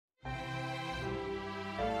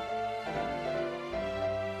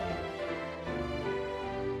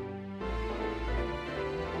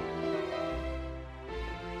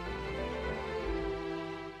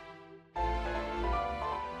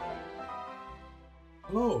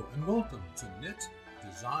Hello and welcome to Knit,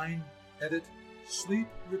 Design, Edit, Sleep,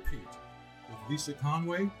 Repeat with Lisa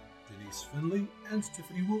Conway, Denise Finley, and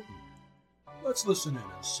Tiffany Wooten. Let's listen in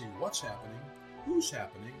and see what's happening, who's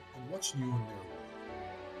happening, and what's new in their world.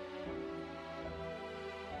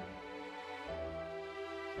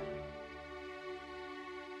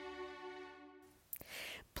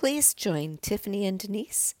 Please join Tiffany and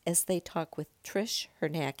Denise as they talk with Trish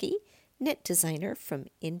Hernacki, knit designer from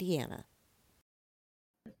Indiana.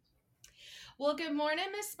 Well, good morning,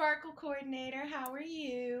 Miss Sparkle Coordinator. How are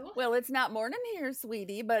you? Well, it's not morning here,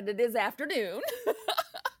 sweetie, but it is afternoon.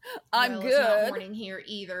 I'm good. It's not morning here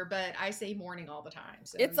either, but I say morning all the time.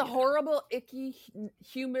 So it's a horrible, icky,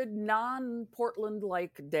 humid,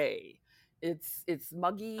 non-Portland-like day. It's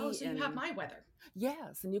muggy. Oh, so you have my weather.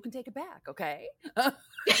 Yes, and you can take it back, okay?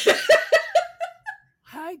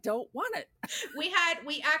 I don't want it. We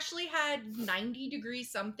actually had 90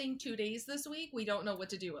 degrees something 2 days this week. We don't know what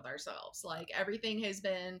to do with ourselves. Like everything has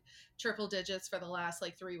been triple digits for the last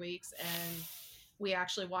 3 weeks, and we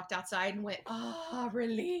actually walked outside and went,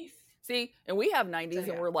 relief. See, and we have 90s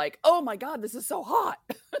and we're like, oh my God, this is so hot.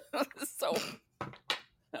 So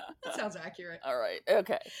that sounds accurate. All right.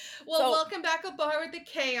 Okay. Well, welcome back aboard the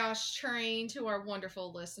Chaos Train to our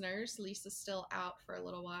wonderful listeners. Lisa's still out for a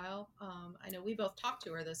little while. I know we both talked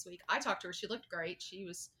to her this week. I talked to her. She looked great. She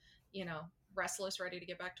was, restless, ready to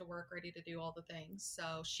get back to work, ready to do all the things.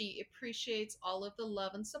 So she appreciates all of the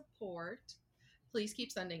love and support. Please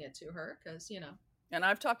keep sending it to her because, And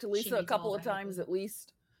I've talked to Lisa a couple of times, at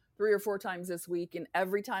least 3 or 4 times this week. And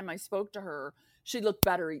every time I spoke to her, she looked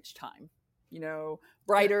better each time.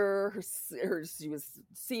 Brighter. She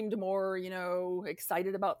seemed more,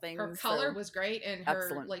 excited about things. Her color was great, and her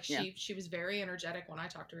excellent. She was very energetic when I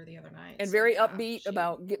talked to her the other night, and very upbeat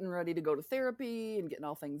about getting ready to go to therapy and getting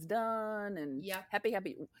all things done, and happy,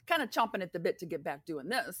 kind of chomping at the bit to get back doing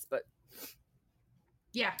this, but.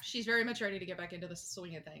 Yeah, she's very much ready to get back into the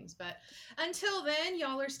swing of things. But until then,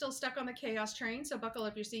 y'all are still stuck on the Chaos Train. So buckle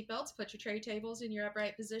up your seatbelts, put your tray tables in your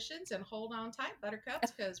upright positions, and hold on tight,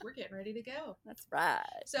 buttercups, because we're getting ready to go. That's right.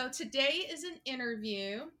 So today is an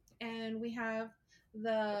interview, and we have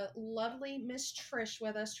the lovely Miss Trish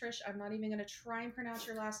with us. Trish, I'm not even going to try and pronounce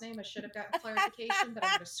your last name. I should have gotten clarification, but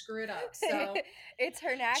I'm going to screw it up. So it's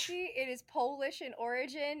Hernacki. It is Polish in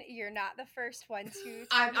origin. You're not the first one to.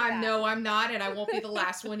 I'm not, and I won't be the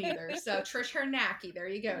last one either. So Trish Hernacki, there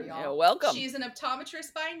you go, y'all. Yeah, welcome. She's an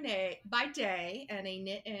optometrist by day and a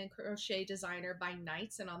knit and crochet designer by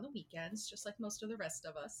nights and on the weekends, just like most of the rest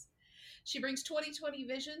of us. She brings 20/20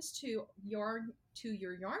 visions to your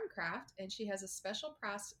yarn craft, and she has a special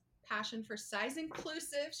passion for size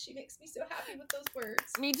inclusive. She makes me so happy with those words.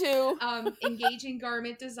 Me too. Engaging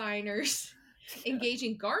garment designs.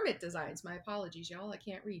 My apologies, y'all. I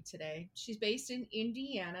can't read today. She's based in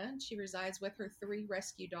Indiana. She resides with her 3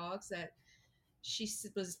 rescue dogs that she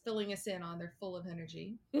was filling us in on. They're full of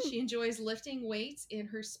energy. She enjoys lifting weights in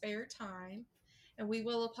her spare time. And we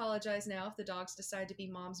will apologize now if the dogs decide to be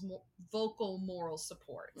mom's vocal moral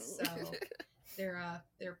support. So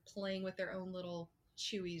they're playing with their own little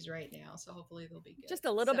chewies right now. So hopefully they'll be good. Just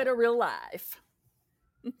a little bit of real life.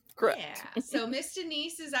 Correct. Yeah. So Miss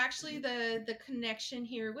Denise is actually the connection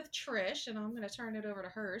here with Trish, and I'm going to turn it over to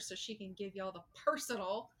her so she can give y'all the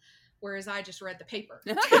personal, whereas I just read the paper.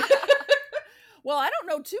 Well, I don't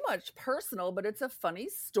know too much personal, but it's a funny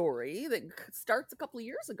story that starts a couple of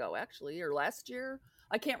years ago, actually, or last year.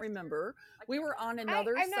 I can't remember. We were on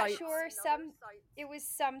another site. I'm not sure. It was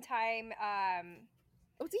sometime.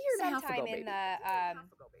 It was a year and a half ago, baby.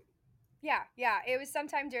 Yeah. It was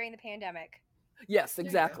sometime during the pandemic. Yes,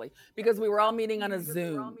 exactly. Because we were all meeting on a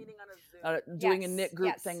Zoom, doing a knit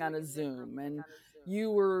group thing on a Zoom, and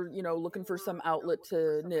you were, looking for some outlet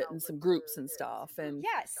to knit and some groups and stuff. And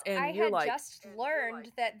I had just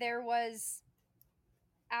learned that there was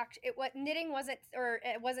knitting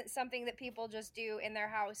wasn't something that people just do in their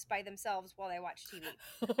house by themselves while they watch TV.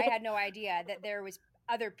 I had no idea that there was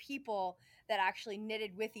other people that actually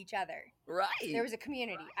knitted with each other. Right. There was a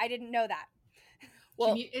community. I didn't know that.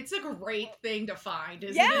 Well, it's a great thing to find,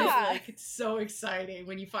 isn't it? It's so exciting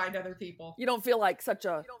when you find other people. You don't feel like such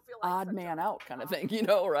a odd man out kind of thing,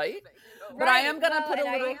 right? But I am going to put a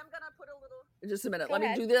little, just a minute. Let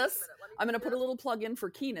me do this. I'm going to put a little plug in for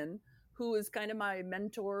Keenan, who is kind of my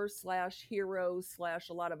mentor / hero /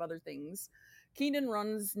 a lot of other things. Keenan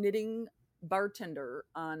runs Knitting Bartender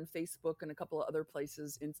on Facebook and a couple of other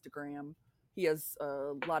places, Instagram. He has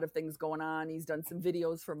a lot of things going on. He's done some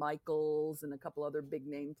videos for Michaels and a couple other big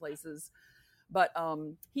name places. But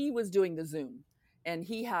he was doing the Zoom, and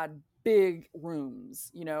he had big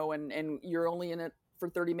rooms, and you're only in it for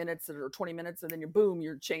 30 minutes or 20 minutes, and then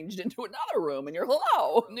you're changed into another room, and you're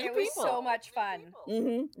hello, new people. It was so much fun.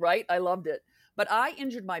 Right? I loved it. But I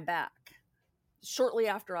injured my back shortly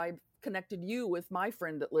after I connected you with my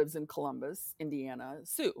friend that lives in Columbus, Indiana,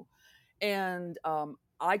 Sue. And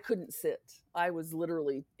I couldn't sit. I was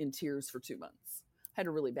literally in tears for 2 months. Had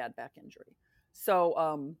a really bad back injury.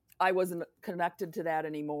 So I wasn't connected to that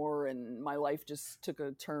anymore, and my life just took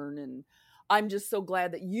a turn. And I'm just so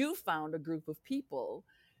glad that you found a group of people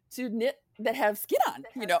to knit that have skin on,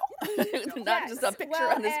 not just a picture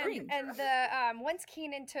on the screen. And the once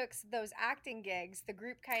Keenan took those acting gigs, the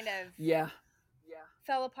group kind of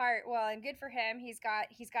fell apart. Well, and good for him. He's got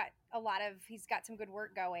some good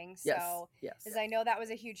work going. So, yes. because I know that was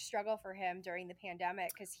a huge struggle for him during the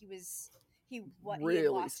pandemic, because he really had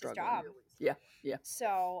lost struggling. his job. Yeah.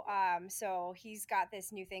 So he's got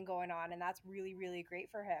this new thing going on, and that's really, really great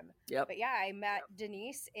for him. Yep. But yeah, I met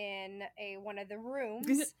Denise in one of the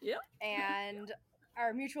rooms. And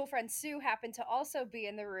our mutual friend Sue happened to also be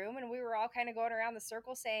in the room, and we were all kind of going around the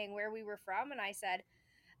circle saying where we were from.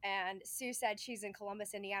 And Sue said she's in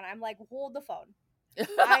Columbus, Indiana. I'm like, hold the phone.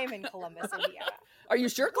 I'm in Columbus, Indiana. Are you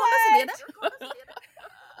sure Columbus, Indiana?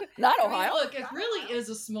 Not Ohio. I mean, look, it really is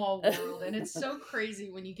a small world, and it's so crazy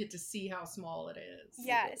when you get to see how small it is.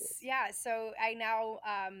 Yes, yeah. So I now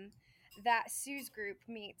that Sue's group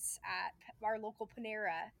meets at our local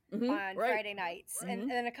Panera on Friday nights, and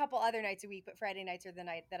then a couple other nights a week, but Friday nights are the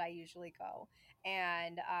night that I usually go.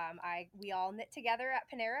 And we all knit together at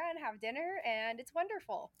Panera and have dinner, and it's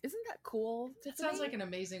wonderful. Isn't that cool? It sounds like an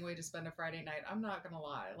amazing way to spend a Friday night. I'm not gonna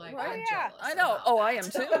lie, like Right? I'm Yeah. jealous. I know. Oh, I am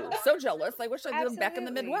too. So jealous. I wish I lived back in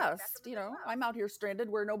the Absolutely. Midwest. I'm out here stranded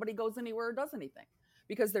where nobody goes anywhere or does anything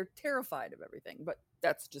because they're terrified of everything. But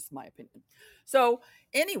that's just my opinion. So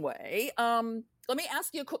anyway, let me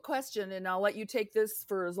ask you a quick question, and I'll let you take this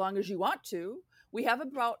for as long as you want to. We have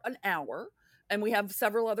about an hour, and we have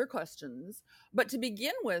several other questions. But to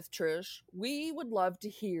begin with, Trish, we would love to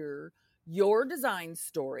hear your design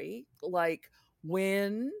story. Like,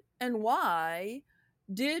 when and why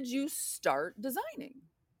did you start designing?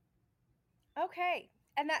 Okay,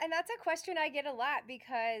 and that's a question I get a lot,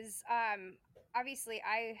 because obviously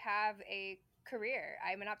I have a career.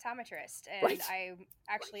 I'm an optometrist, and Right. I'm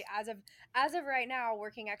actually as of right now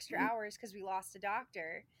working extra hours because we lost a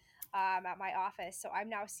doctor at my office. So I'm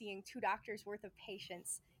now seeing 2 doctors worth of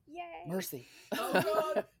patients. Yay! Mercy. Oh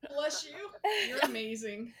God, bless you. You're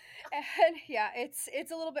amazing. And yeah, it's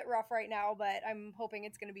a little bit rough right now, but I'm hoping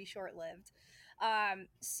it's going to be short lived.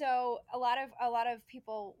 So a lot of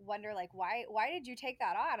people wonder, like, why did you take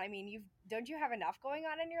that on? I mean, don't you have enough going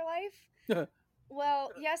on in your life?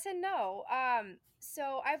 Well, yes and no.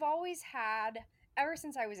 So I've always had, ever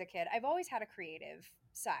since I was a kid, I've always had a creative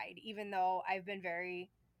side, even though I've been very,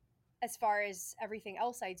 as far as everything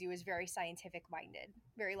else I do, is very scientific minded,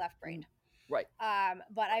 very left brained. Right.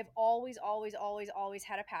 But I've always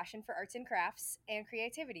had a passion for arts and crafts and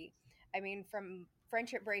creativity. I mean, from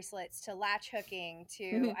friendship bracelets to latch hooking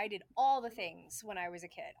to, I did all the things when I was a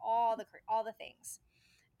kid, all the things.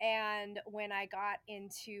 And when I got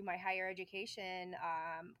into my higher education,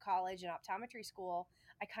 college and optometry school,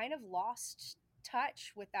 I kind of lost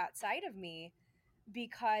touch with that side of me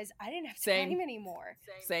because I didn't have time anymore.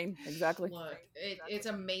 Same, exactly. Look, it's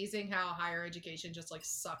amazing how higher education just like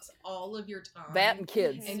sucks all of your time. That and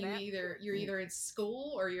kids. And you're either in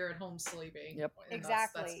school or you're at home sleeping. Yep.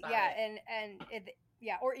 Exactly.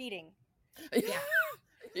 Yeah, or eating. Yeah.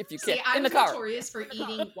 If you can, I in the was car. notorious for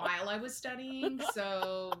eating while I was studying,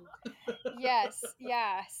 so Yes,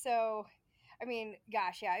 yeah. So, I mean,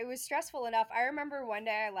 gosh, yeah, it was stressful enough. I remember one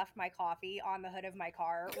day I left my coffee on the hood of my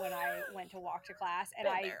car when I went to walk to class, and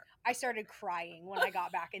I started crying when I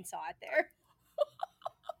got back and saw it there.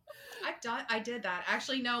 I did that.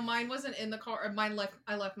 Actually, no, mine wasn't in the car.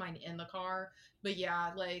 I left mine in the car. But yeah,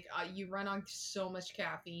 like you run on so much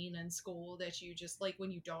caffeine in school that you just, like, when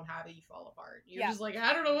you don't have it, you fall apart. You're just like,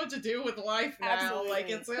 I don't know what to do with life now. Absolutely. Like,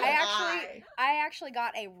 it's I actually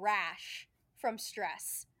got a rash from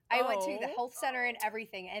stress. I went to the health center and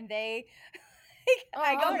everything, and I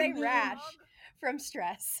got a rash from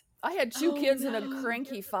stress. I had 2 kids and a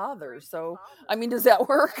cranky father, so I mean, does that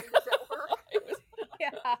work?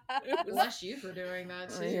 Yeah. Bless you for doing that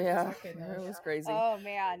too. Yeah, it was crazy. Oh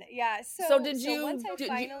man, yeah. So did you? Once I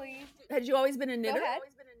finally had you always been a knitter? Go ahead.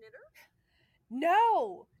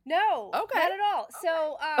 No, okay, not at all.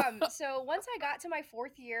 So once I got to my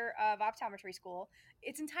 4th year of optometry school,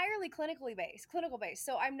 it's entirely clinical based.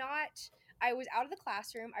 So I was out of the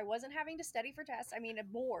classroom. I wasn't having to study for tests. I mean,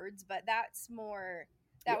 boards, but that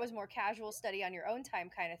was more casual study on your own time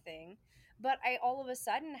kind of thing. but I all of a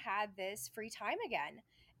sudden had this free time again.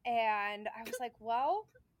 And I was like, well,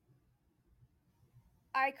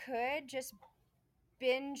 I could just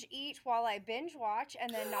binge eat while I binge watch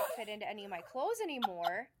and then not fit into any of my clothes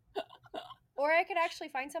anymore. Or I could actually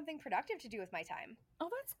find something productive to do with my time. Oh,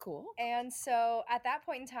 that's cool. And so at that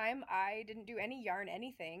point in time, I didn't do any yarn,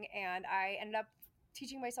 anything, and I ended up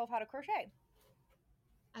teaching myself how to crochet.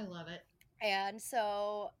 I love it. And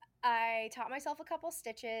so I taught myself a couple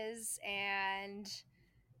stitches, and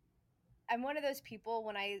I'm one of those people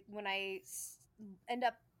when I end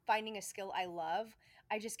up finding a skill I love,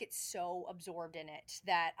 I just get so absorbed in it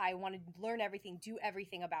that I want to learn everything, do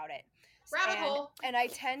everything about it. Rabbit hole. And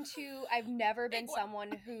I've never been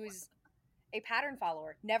someone who's a pattern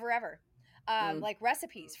follower. Never, ever. Like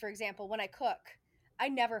recipes, for example, when I cook, I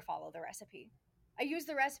never follow the recipe. I use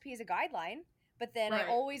the recipe as a guideline, but then I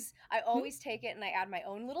always take it and I add my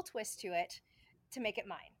own little twist to it to make it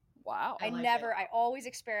mine. Wow. I always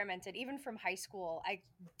experimented, even from high school. I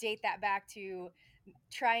date that back to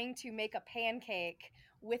trying to make a pancake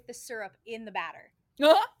with the syrup in the batter.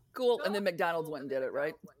 Cool. And then McDonald's went and did it,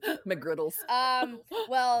 right? McGriddles.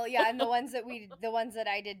 Well, yeah, and the ones that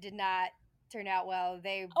I did not turn out well.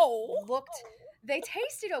 They they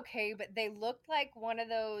tasted okay, but they looked like one of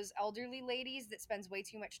those elderly ladies that spends way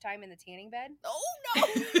too much time in the tanning bed. Oh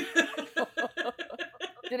no.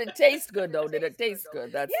 Did it taste good though? Did it taste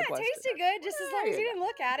good? That's the question. It tasted good, just as long as you didn't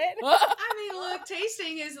look at it. I mean, look,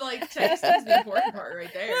 tasting is the important part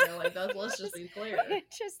right there. Like, let's just be clear. It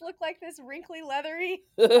just looked like this wrinkly, leathery.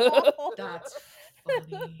 That's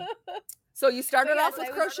funny. So you started off with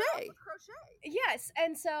crochet. Yes,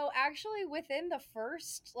 and so actually within the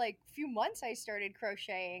first few months I started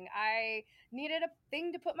crocheting, I needed a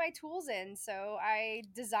thing to put my tools in, so I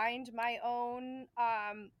designed my own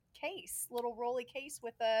little rolly case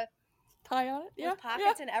with a tie on it, with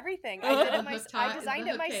pockets and everything. I designed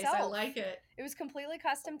it myself. I like it. It was completely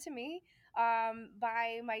custom to me.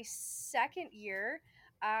 By my second year,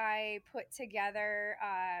 I put together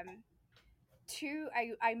I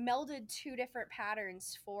melded two different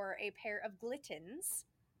patterns for a pair of glittens.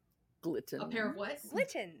 A pair of what?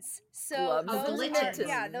 Glittens. So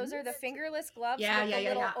those are the fingerless gloves. Yeah.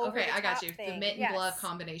 Okay, I got you. The mitt and glove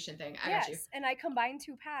combination thing. I got you. And I combined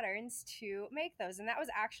two patterns to make those, and that was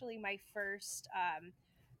actually my first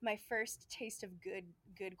taste of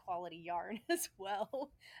good quality yarn as well.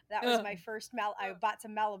 That was my first I bought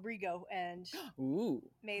some Malabrigo and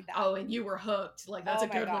made that. Oh, and you were hooked. Like, that's a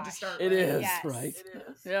good one to start with. It is, right? It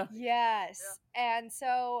is. Yeah. Yes. And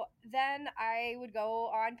so then I would go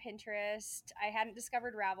on Pinterest. I hadn't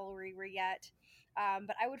discovered Ravelry yet.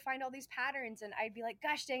 But I would find all these patterns and I'd be like,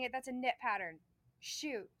 gosh dang it, that's a knit pattern.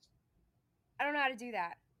 Shoot. I don't know how to do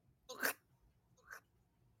that.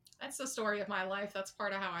 That's the story of my life. That's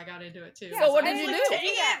part of how I got into it too. Yeah, so what did you do? Dang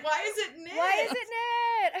it! Why is it knit? Why is it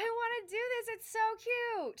knit? I want to do this. It's so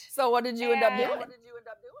cute. So what did you end up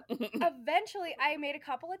doing? Eventually, I made a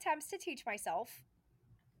couple attempts to teach myself,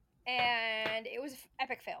 and it was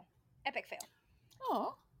epic fail. Epic fail.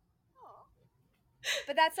 Oh.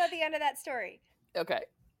 But that's not the end of that story. Okay.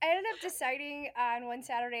 I ended up deciding on one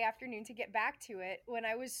Saturday afternoon to get back to it when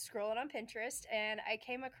I was scrolling on Pinterest, and I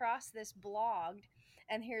came across this blog.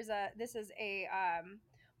 And this is a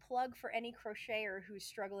plug for any crocheter who's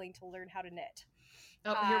struggling to learn how to knit.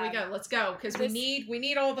 Oh, here we go. Let's go, because we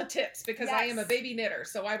need all the tips, because I am a baby knitter,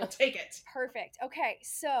 so I will take it. Perfect. Okay,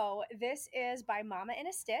 so this is by Mama in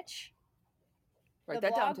a Stitch. The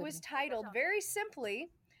blog was titled very simply,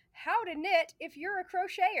 "How to Knit If You're a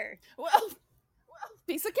Crocheter." Well,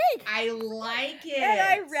 piece of cake. I like it. And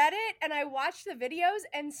I read it and I watched the videos,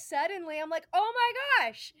 and suddenly I'm like, oh my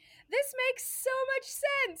gosh, this makes so much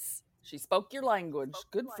sense. She spoke your language.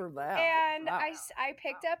 Good for that. And wow. I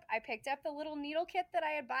picked up the little needle kit that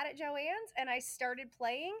I had bought at Joann's, and I started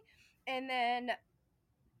playing. And then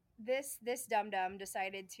this dum-dum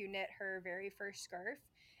decided to knit her very first scarf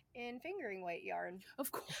in fingering weight yarn.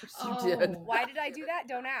 Of course you did. Why did I do that?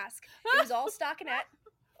 Don't ask. It was all stockinette.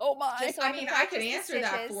 Oh my! So I can answer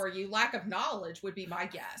that for you. Lack of knowledge would be my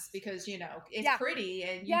guess, because it's pretty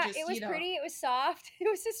and it was pretty. It was soft. It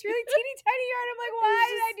was just really teeny tiny yarn. I'm like, why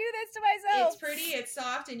did I do this to myself? It's pretty. It's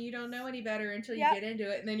soft, and you don't know any better until you get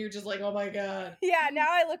into it, and then you're just like, oh my god. Yeah. Now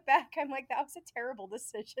I look back, I'm like, that was a terrible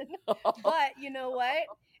decision. But you know what?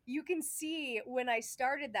 You can see when I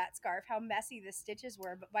started that scarf how messy the stitches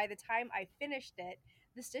were, but by the time I finished it,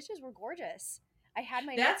 the stitches were gorgeous. I had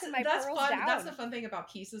my knits and my pearls fun. down. That's the fun thing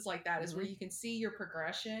about pieces like that is where you can see your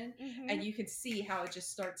progression and you can see how it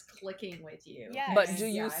just starts clicking with you. Yes. But do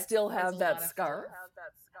you still have that scarf?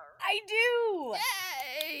 I do.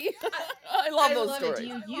 Yay! I love those stories. Do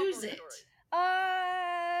you use it?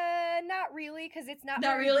 Not really, because it's not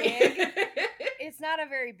Not very really. big. It's not a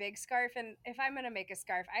very big scarf, and if I'm gonna make a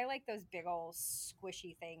scarf, I like those big old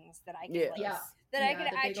squishy things that I can like, Yeah. that I could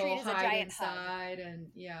the big treat old as a hide giant hug. inside,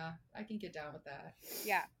 and yeah, I can get down with that.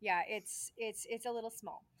 Yeah, it's a little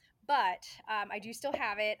small, but I do still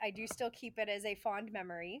have it. I do still keep it as a fond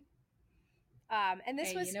memory. And this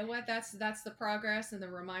Hey, was you know what? That's the progress and the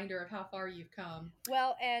reminder of how far you've come.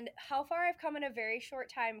 well, and how far I've come in a very short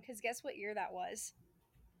time. Because guess what year that was?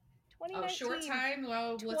 2019. Oh, short time?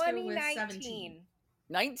 Well, let's go with 17.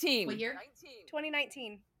 19. What year?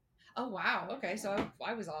 2019. Oh, wow. Okay, so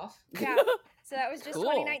I was off. Yeah. So that was just Cool.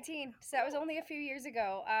 2019. So that was only a few years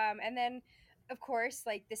ago. And then, of course,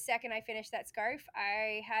 like the second I finished that scarf,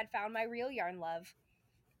 I had found my real yarn love.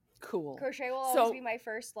 Cool. Crochet will always be my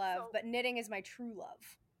first love, but knitting is my true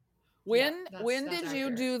love. When that's did you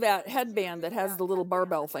accurate. do that headband that has the little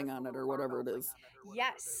barbell thing on it or whatever it is?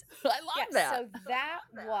 Yes. I love that. So that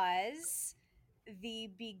was the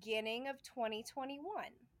beginning of 2021.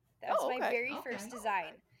 That was my very first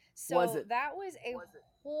design. So Was it? that was a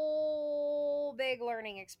whole big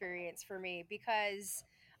learning experience for me because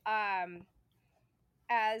as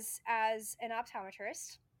an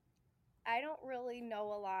optometrist, I don't really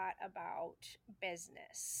know a lot about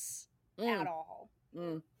business at all.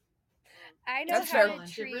 I know That's how fair.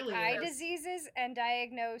 to treat really eye is. diseases and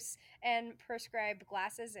diagnose and prescribe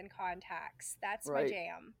glasses and contacts. That's my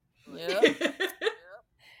jam. Yeah.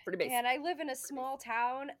 Pretty basic. And I live in a small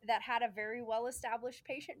town that had a very well-established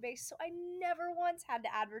patient base, so I never once had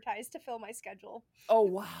to advertise to fill my schedule. Oh,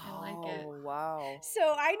 wow. I like it. Wow. So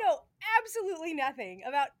I know absolutely nothing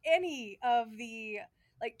about any of the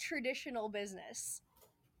like traditional business.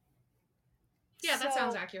 Yeah, that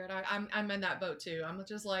sounds accurate. I'm in that boat too. I'm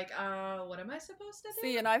just like, what am I supposed to do?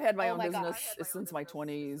 See, and I've had my Oh own my business gosh. since my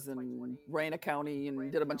 20s and ran a county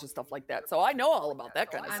and did a bunch of stuff like that. So I know all about that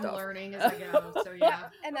kind of I'm stuff. learning as I go. So yeah.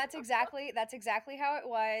 And that's exactly how it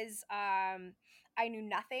was. I knew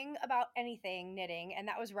nothing about anything knitting, and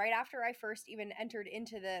that was right after I first even entered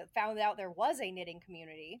into found out there was a knitting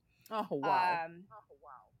community. Oh, wow.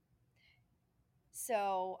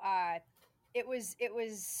 So it was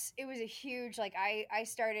a huge, like, I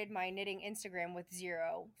started my knitting Instagram with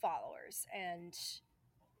 0 followers and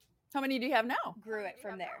How many do you have now? grew it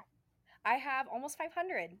from there. I have almost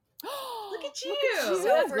 500. Look at you.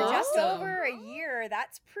 So for That's just awesome. over a year,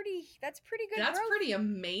 that's pretty good That's growth. pretty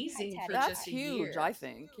amazing for That's just a huge, year. I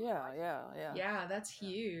think. Yeah. Yeah, that's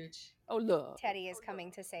huge. Oh, look. Teddy is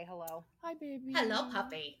coming to say hello. Hi, baby. Hello,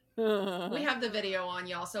 puppy. We have the video on,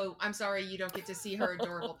 y'all, so I'm sorry you don't get to see her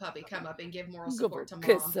adorable puppy come up and give moral support to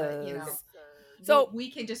mom. But, you know, so we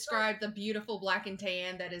can describe the beautiful black and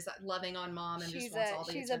tan that is loving on mom and just wants all the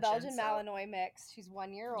attention. She's a Belgian Malinois mix. She's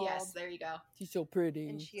 1 year old. Yes, there you go. She's so pretty.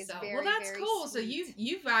 And she is So, very, well, that's very cool. sweet. So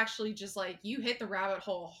you've actually just like you hit the rabbit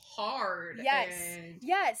hole hard. Yes. And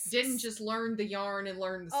Yes. didn't just learn the yarn and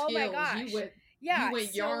learn the skills. Oh my gosh. You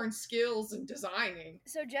went yarn skills and designing.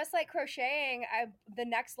 So just like crocheting, the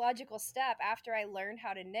next logical step after I learned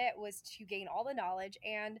how to knit was to gain all the knowledge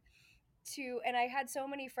and I had so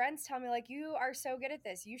many friends tell me, like, you are so good at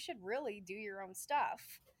this, you should really do your own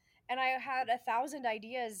stuff. And I had 1,000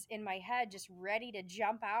 ideas in my head just ready to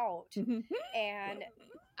jump out. And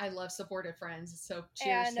I love supportive friends. So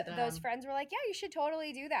cheers to them. And those friends were like, yeah, you should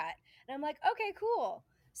totally do that. And I'm like, okay, cool.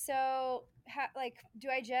 So do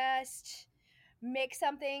I just make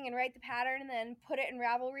something and write the pattern and then put it in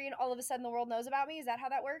Ravelry and all of a sudden the world knows about me? Is that how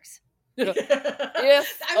that works? I mean,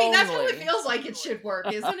 that's how it feels like it should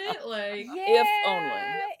work, isn't it? Like, yeah, if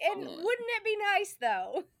only. And wouldn't it be nice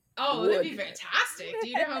though? Oh, it'd be fantastic. Do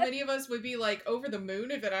you know how many of us would be like over the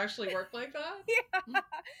moon if it actually worked like that? Yeah.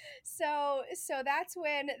 So that's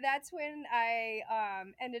when I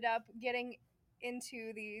ended up getting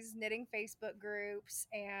into these knitting Facebook groups,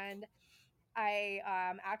 and I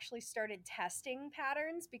actually started testing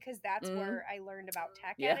patterns because that's where I learned about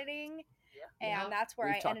tech editing. And that's where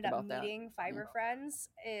I ended up meeting fiber friends,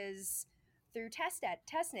 is through test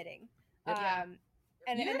knitting. And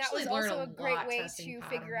that was also a great way to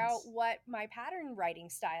figure out what my pattern writing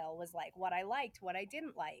style was like, what I liked, what I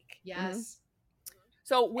didn't like. Yes.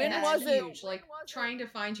 So when was it? Huge. Like, trying to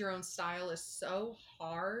find your own style is so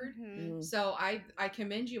hard. So I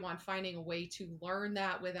commend you on finding a way to learn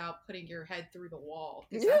that without putting your head through the wall.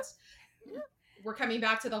 Because we're coming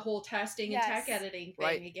back to the whole testing and tech editing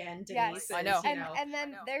thing again, Denise. Yes, I know. And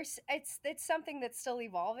then it's something that's still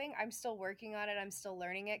evolving. I'm still working on it. I'm still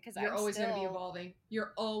learning it because you're always going to be evolving.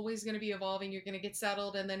 You're always going to be evolving. You're going to get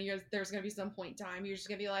settled, and then there's going to be some point in time you're just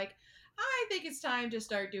going to be like, I think it's time to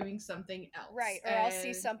start doing something else. Right. Or I'll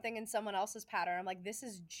see something in someone else's pattern. I'm like, this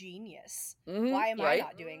is genius. Mhm, Why am I right.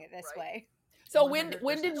 not doing it this way? So when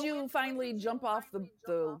 100%. did you finally jump off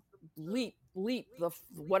the leap the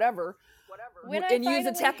whatever When I and use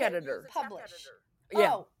a finally tech hit editor? publish.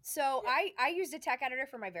 Yeah. Oh, so I used a tech editor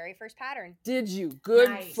for my very first pattern. Did you? Good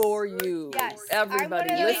Nice. for you. Yes, Everybody I'm one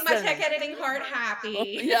of You those- make my listen. tech editing heart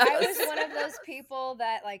happy. Yes. I was one of those people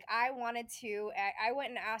that like I wanted to. I went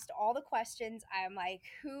and asked all the questions. I'm like,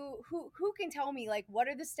 who can tell me like what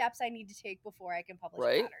are the steps I need to take before I can publish a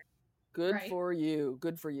Right. pattern? Good Right. for you.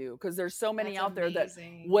 Good for you. Because there's so many That's out there that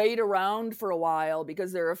amazing. wait around for a while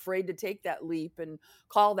because they're afraid to take that leap and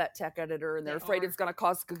call that tech editor, and they're They afraid are. it's going to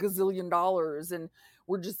cost a gazillion dollars. And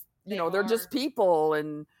we're just, They they're just are. people,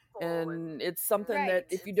 and it's something Right. that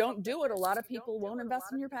if you don't do it, a lot of people won't invest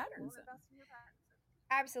in your patterns.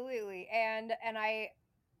 Absolutely, and I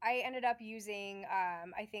ended up using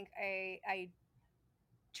I think I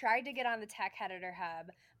tried to get on the tech editor hub,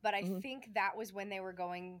 but I Mhm. think that was when they were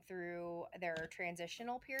going through their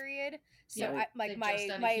transitional period. So Yeah, like they've just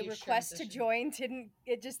done a my huge request transition. to join didn't,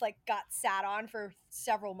 it just like got sat on for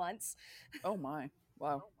several months. Oh my.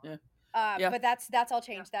 Wow. Yeah. Yeah. But that's all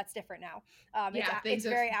changed. That's different now. It's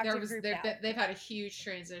very active group now. They've had a huge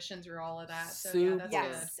transition through all of that. So yeah, that's Super.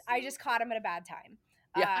 good. Yes, I just caught him at a bad time.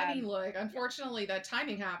 Yeah. I mean, look, unfortunately, that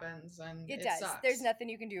timing happens, and it does. sucks. There's nothing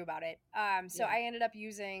you can do about it. So Yeah. I ended up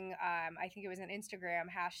using I think it was an Instagram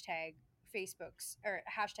hashtag Facebook's or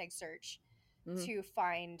hashtag search Mhm. to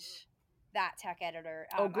find that tech editor.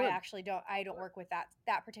 Oh, good. I actually don't work with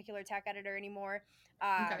that particular tech editor anymore.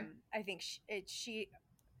 Okay. I think she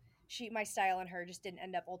my style and her just didn't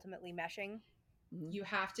end up ultimately meshing. Mhm. You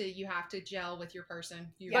have to gel with your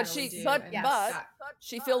person. You But really she, do. but, and Yes. that-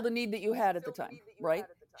 she filled a need that you had at the time, right?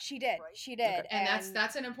 She did. Okay. and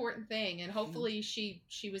that's an important thing, and hopefully she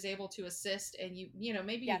was able to assist, and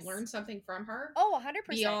maybe Yes. you learned something from her. Oh,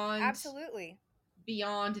 100%. Beyond- Absolutely.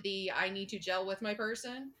 Beyond the I need to gel with my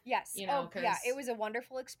person. Yes. You know, Oh, yeah. 'cause- It was a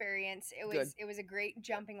wonderful experience. It was Good. a great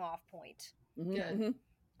jumping off point. Mhm, Good.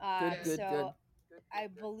 mhm. Good. So I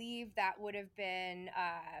believe that would have been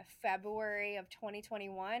February of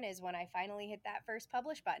 2021 is when I finally hit that first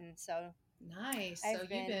publish button. So Nice. I've So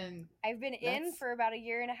been in That's- for about a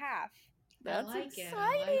year and a half. That's like it. exciting.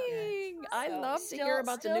 I like it. I So love to hear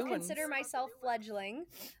about the new still ones. consider myself fledgling,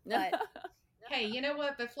 but Hey, you know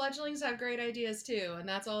what? But fledglings have great ideas too, and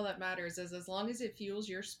that's all that matters. Is as long as it fuels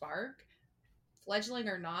your spark, fledgling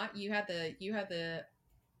or not, you had the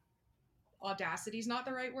audacity is not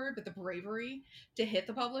the right word, but the bravery to hit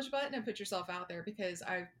the publish button and put yourself out there. Because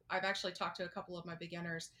I've actually talked to a couple of my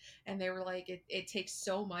beginners, and they were like, it takes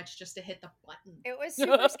so much just to hit the button. it was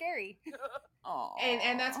super scary. Aw.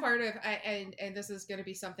 And that's part of and this is going to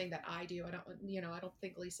be something that I do. I don't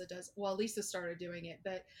think Lisa does. Well, Lisa started doing it,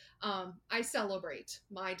 but I celebrate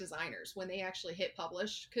my designers when they actually hit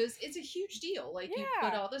publish, because it's a huge deal. Like you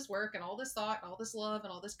put Yeah. all this work and all this thought and all this love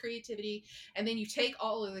and all this creativity, and then you take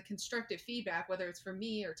all of the constructive feedback, whether it's from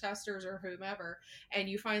me or testers or whomever, and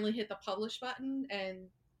you finally hit the publish button. And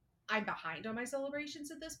I'm behind on my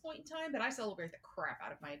celebrations at this point in time, but I celebrate the crap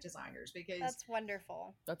out of my designers, because That's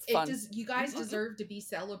wonderful. That's it fun. does. You guys deserve to be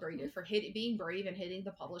celebrated for being brave and hitting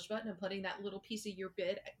the publish button and putting that little piece of your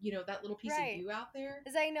bid, that little piece Right. of you out there.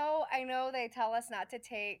 Because I know they tell us not to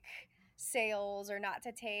take sales or not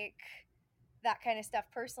to take that kind of stuff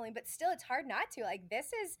personally, but still it's hard not to. Like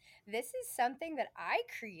this is something that I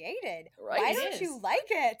created. Right. Why It don't is. you like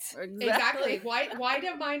it? Exactly. Why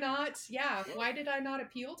did I not? Yeah. Why did I not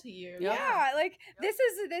appeal to you? Yep. Yeah, like this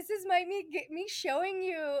is me showing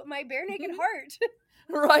you my bare naked heart.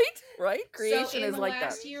 Right. Creation so in is the like that.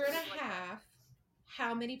 last year and a half,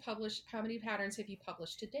 how many patterns have you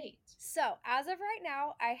published to date? So as of right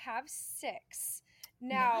now, I have 6.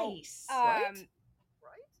 Now, Nice. Right?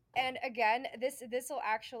 and again, this will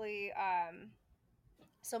actually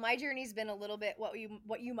so my journey's been a little bit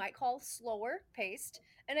what you might call slower paced,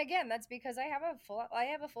 and again, that's because I have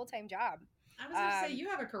a full-time job. I was going to say, you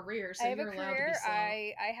have a career, so I have you're a allowed to career. be slow.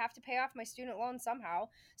 I have to pay off my student loan somehow,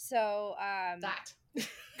 so That.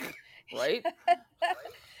 Right?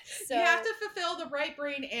 so You have to fulfill the right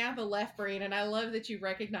brain and the left brain, and I love that you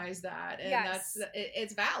recognize that, and Yes.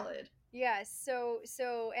 it's valid. Yes,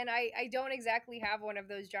 so and I don't exactly have one of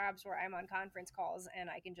those jobs where I'm on conference calls and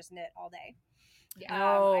I can just knit all day. Yeah.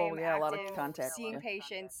 I am a lot of active, contact. seeing Yeah.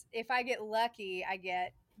 patients. If I get lucky, I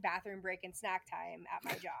get bathroom break and snack time at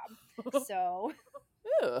my job. So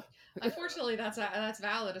Ugh. Unfortunately, that's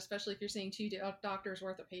valid, especially if you're seeing 2 doctors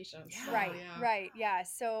worth of patients. So, right, yeah. right, yeah.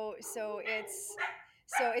 So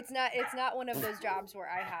So it's not one of those jobs where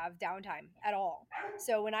I have downtime at all.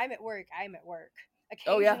 So when I'm at work, I'm at work.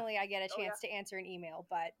 Occasionally I get a chance to answer an email,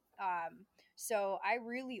 but so I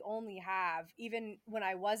really only have, even when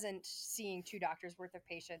I wasn't seeing 2 doctors worth of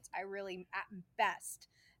patients, I really at best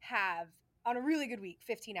have, on a really good week,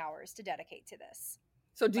 15 hours to dedicate to this.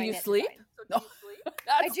 So do you sleep? No.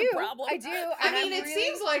 That's I do. the problem. I do. I mean, it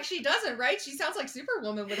seems like she doesn't, right? She sounds like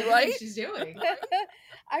Superwoman with everything Right? she's doing.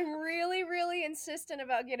 I'm really, really insistent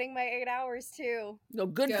about getting my 8 hours too. No,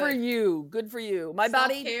 good for you. Good for you. My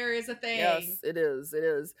body. Self-care is a thing. Yes, it is. It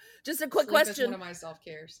is. Just a quick Sleep question. is one of my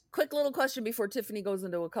self-cares. Quick little question before Tiffany goes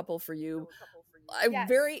into a couple for you. I'm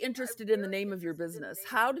very interested in the name of your business.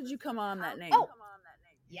 How did you come on that name? Oh,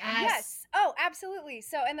 yes. Oh, absolutely.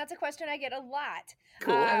 So, and that's a question I get a lot.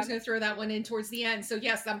 Cool. I was going to throw that one in towards the end. So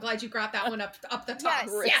yes, I'm glad you brought that one up the top.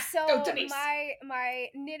 Yes. So go Denise. my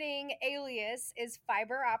knitting alias is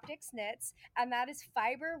Fiber Optics Knits, and that is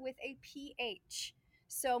fiber with a PH.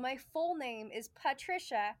 So my full name is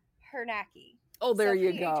Patricia Hernacki. Oh, there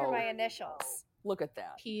you PH go. are my initials. Look at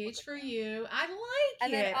that. PH for you. I like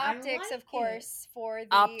and it. And then optics, of course, for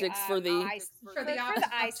the optics for the eye, for the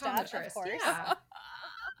eye stuff, of course. Yeah.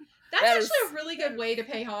 That's actually a really good way to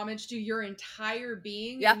pay homage to your entire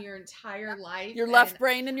being and your entire life. Your left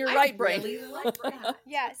brain and your right brain. I really like that.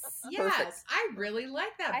 Yes. Yes. I really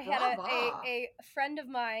like that. I had a friend of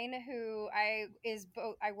mine who I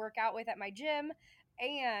work out with at my gym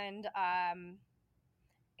and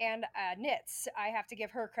knits. I have to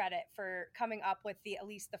give her credit for coming up with at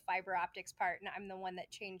least the fiber optics part, and I'm the one that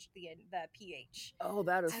changed the PH. Oh,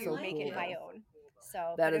 that is so make cool. it my own.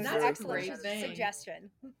 So that is an excellent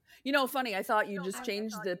suggestion. You know, funny. I thought you just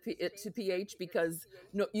changed it to PH because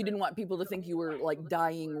you didn't want people to think you were like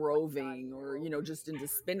dying roving or just into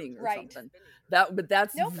spinning or something.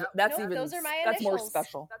 That's even those are my that's more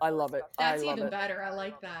special. I love it. That's even better. I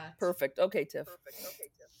like that. Perfect. Okay, Tiff.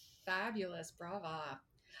 Fabulous. Brava.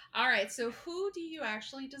 All right. So who do you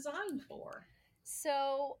actually design for?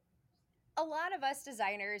 So a lot of us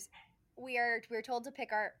designers, we're told to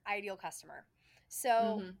pick our ideal customer.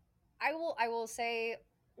 So I will say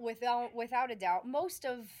without a doubt, most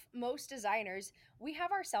designers, we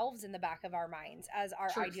have ourselves in the back of our minds as our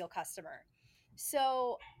ideal customer.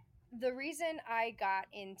 So the reason I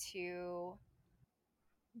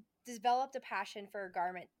developed a passion for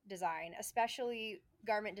garment design, especially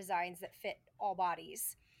garment designs that fit all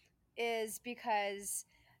bodies, is because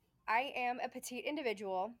I am a petite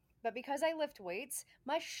individual, but because I lift weights,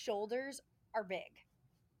 my shoulders are big.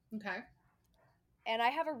 Okay. And I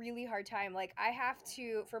have a really hard time. Like, I have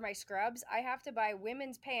to, for my scrubs, I have to buy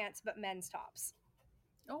women's pants, but men's tops.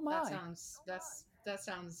 Oh my. That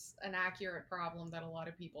sounds an accurate problem that a lot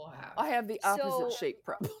of people have. I have the opposite shape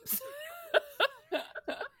problems.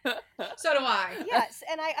 So do I. Yes,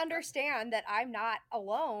 and I understand that I'm not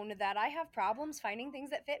alone, that I have problems finding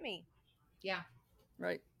things that fit me. Yeah.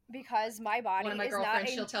 Right. Because my body is not... One of my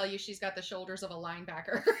girlfriends, she'll tell you she's got the shoulders of a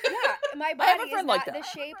linebacker. Yeah, my body is not the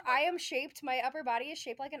shape. I am shaped, my upper body is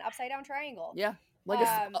shaped like an upside down triangle. Yeah, like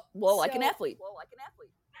like an athlete.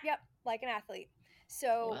 Yep, like an athlete.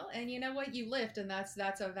 So... Well, and you know what? You lift, and that's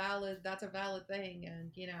a valid thing,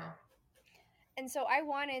 and And so I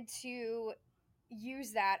wanted to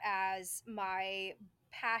use that as my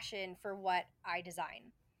passion for what I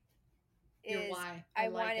design. Your why. I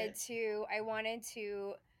wanted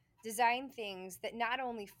to design things that not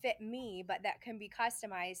only fit me, but that can be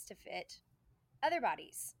customized to fit other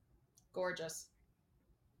bodies. Gorgeous.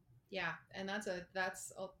 Yeah, and that's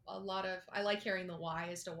a lot of, I like hearing the why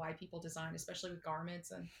as to why people design, especially with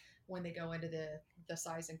garments and when they go into the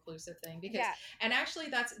size inclusive thing, because and actually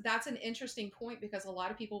that's an interesting point, because a lot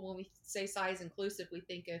of people, when we say size inclusive, we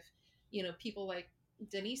think of people like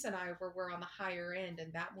Denise and I, where we're on the higher end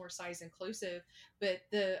and that more size inclusive, but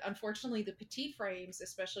unfortunately the petite frames,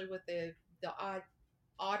 especially with the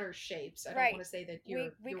odder shapes, I don't want to say that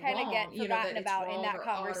we kind of get forgotten about in that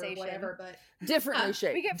conversation, whatever, but differently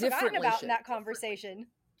shaped. We get forgotten about in that conversation.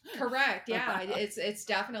 Correct. Yeah, it's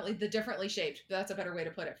definitely the differently shaped. That's a better way to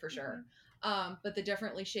put it, for sure. But the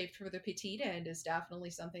differently shaped for the petite end is definitely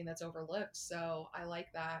something that's overlooked. So I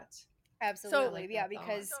like that. Absolutely. So, yeah,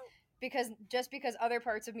 because just because other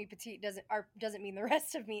parts of me petite doesn't mean the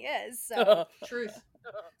rest of me is. So truth.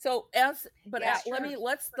 So let's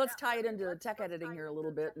tie it into tech editing here a little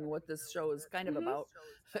bit and what this show is kind of about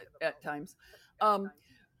at times.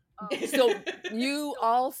 So you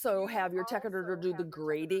also have your tech editor do the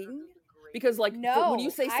grading, because when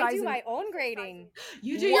you say size, I do my own grading.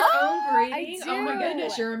 You do your own grading? Oh my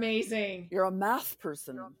goodness, you're amazing. You're a math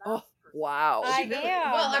person. Oh. Wow. I She really,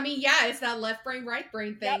 am. well, I mean, yeah, it's that left brain, right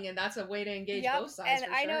brain thing, and that's a way to engage both sides.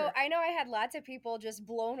 And for I sure. know I had lots of people just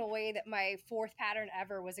blown away that my 4th pattern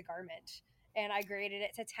ever was a garment, and I graded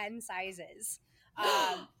it to 10 sizes.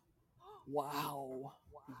 Wow.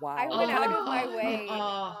 I went out of my Oh, way,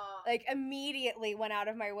 oh. like immediately went out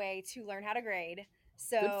of my way to learn how to grade.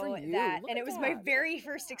 Good for So you. that, Look and at it was my that. very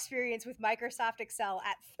first experience with Microsoft Excel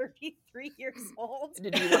at 33 years old.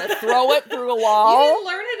 Did you want to throw it through a You wall? didn't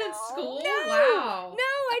learn it in school? No, Wow. no,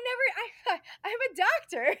 I'm a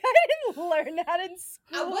doctor. I didn't learn that in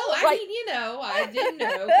school. Well, I mean, I didn't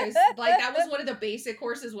know, because like that was one of the basic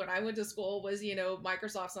courses when I went to school was,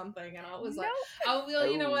 Microsoft something, and I was like, oh, well,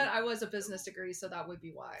 you know what? I was a business degree, so that would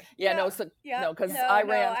be why. Yeah, no, because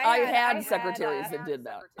I had secretaries that did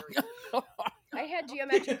that. I had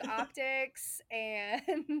geometric optics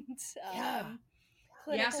and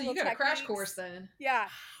Yeah, so you got a crash course then. Yeah.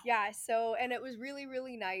 So, and it was really,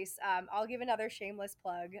 really nice. I'll give another shameless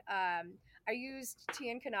plug. I used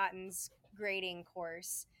Tian Kanaten's grading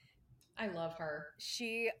course. I love her.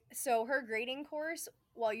 So her grading course,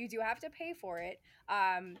 while you do have to pay for it,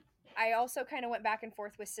 I also kind of went back and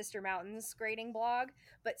forth with Sister Mountain's grading blog,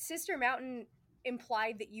 but Sister Mountain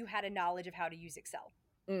implied that you had a knowledge of how to use Excel.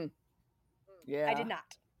 Yeah. I did not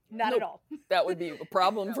at all. That would be a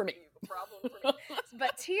problem for me.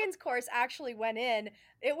 But Tian's course actually went in.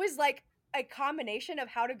 It was like a combination of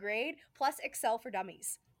how to grade plus Excel for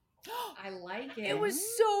Dummies. I like it. It was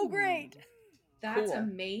so great. That's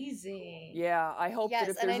amazing. Yeah, I hope that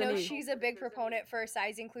if there's and I know she's a big proponent for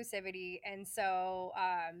size inclusivity, and so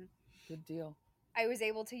good deal. I was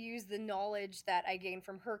able to use the knowledge that I gained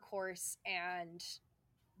from her course and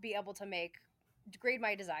be able to grade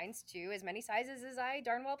my designs to as many sizes as I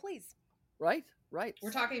darn well please. Right.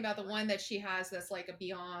 We're talking about the one that she has that's like a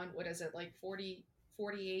beyond, what is it, like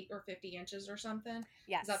 48 or 50 inches or something?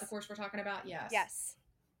 Yes. Is that the course we're talking about? Yes.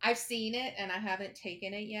 I've seen it and I haven't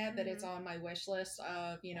taken it yet, but it's on my wish list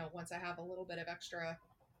of, once I have a little bit of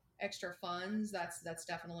extra funds, that's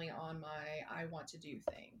definitely on my I want to do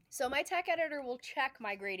thing. So my tech editor will check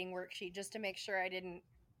my grading worksheet just to make sure I didn't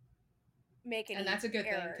make any errors. And that's a good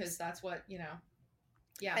thing, because that's what,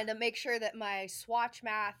 yeah. And to make sure that my swatch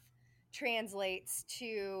math translates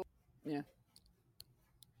to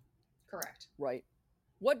correct. Right.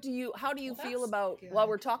 How do you feel about, while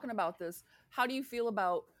we're talking about this, how do you feel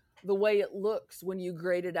about the way it looks when you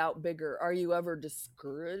grade it out bigger? Are you ever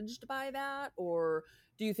discouraged by that? Or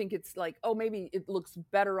do you think it's like, oh, maybe it looks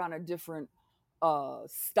better on a different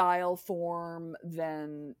style form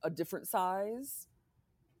than a different size?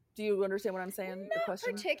 Do you understand what I'm saying? Not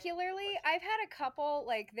particularly. I've had a couple,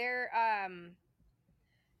 like there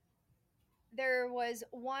was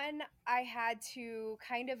one I had to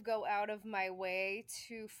kind of go out of my way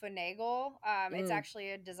to finagle. It's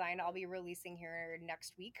actually a design I'll be releasing here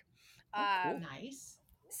next week. Cool. Nice.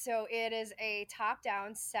 So it is a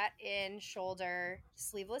top-down set-in shoulder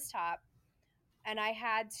sleeveless top. And I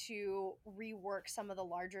had to rework some of the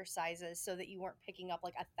larger sizes so that you weren't picking up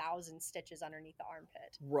like 1,000 stitches underneath the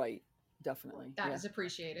armpit. Right. Definitely. That is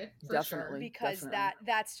appreciated. For definitely. Sure. Because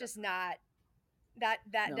that's just not, that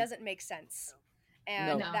doesn't make sense.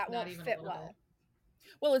 And that won't fit well.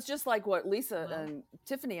 Well, it's just like what Lisa and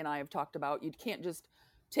Tiffany and I have talked about. You can't just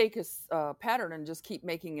take a pattern and just keep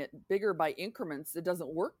making it bigger by increments. It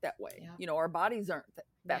doesn't work that way. Yeah. Our bodies aren't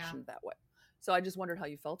fashioned that way. So I just wondered how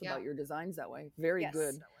you felt about your designs that way. Very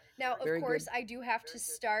good. Now, of course, I do have to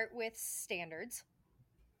start with standards.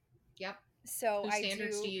 Yep. So Whose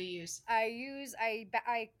standards do you use?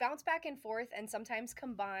 I bounce back and forth and sometimes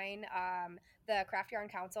combine the Craft Yarn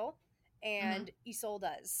Council and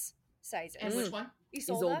Isolda's sizes. And which one?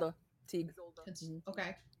 Isolda. Teague.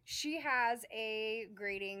 Okay. She has a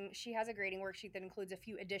grading worksheet that includes a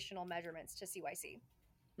few additional measurements to CYC.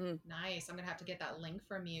 Nice. I'm gonna have to get that link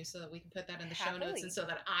from you so that we can put that in the show notes, and so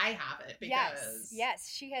that I have it. Yes.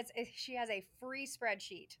 She has a free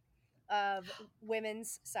spreadsheet of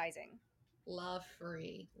women's sizing. Love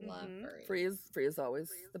free. Free is always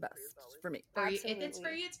the best for me. If it's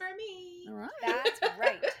free, it's for me. All right. That's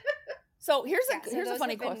right. So here's a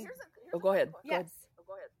funny question. Go ahead. Yes.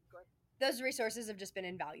 Go ahead. Those resources have just been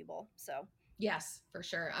invaluable. So yes, for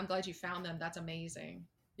sure. I'm glad you found them. That's amazing.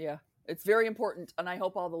 Yeah. It's very important, and I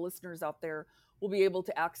hope all the listeners out there will be able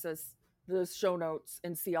to access the show notes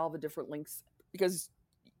and see all the different links, because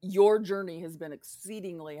your journey has been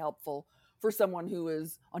exceedingly helpful for someone who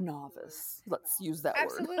is a novice. Let's use that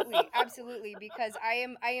word. Absolutely, because I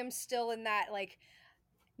am still in that like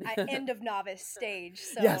end of novice stage.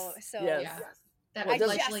 So yes. That I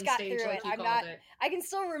just fledgling got stage, through like it. you I'm called not. it. I can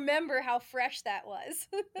still remember how fresh that was.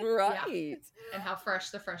 Right. And how fresh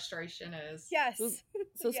the frustration is. Yes.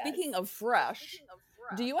 So speaking of fresh,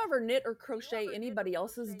 do you ever knit or crochet anybody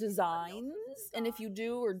else's designs? And if you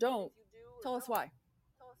do or don't, tell us why.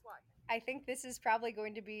 I think this is probably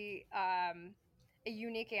going to be a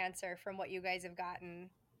unique answer from what you guys have gotten.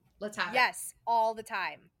 Let's have it. Yes, all the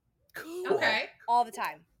time. Cool. Okay. All the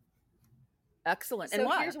time. Excellent. So And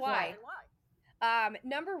why? here's why.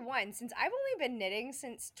 Number one, since I've only been knitting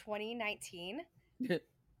since 2019,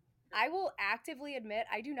 I will actively admit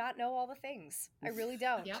I do not know all the things. I really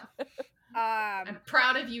don't. Yeah. I'm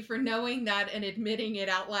proud of you for knowing that and admitting it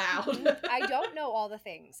out loud. I don't know all the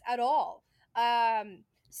things at all.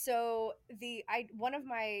 So one of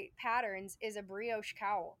my patterns is a brioche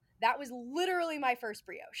cowl. That was literally my first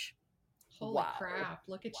brioche. Holy crap!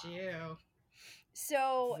 Look at you.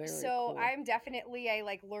 So Very cool. I'm definitely a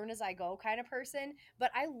like learn as I go kind of person,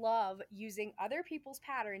 but I love using other people's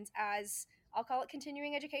patterns as, I'll call it,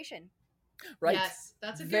 continuing education. Right. Yes,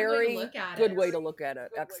 that's a good Very way to look at good it. way to look at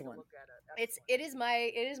it. Excellent. It is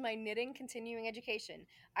my knitting continuing education.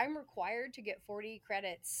 I'm required to get 40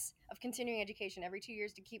 credits of continuing education every 2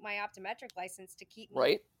 years to keep my optometric license, to keep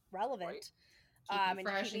me relevant. Keep you And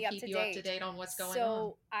fresh keep me and keep you up to date on what's going on.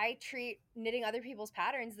 So I treat knitting other people's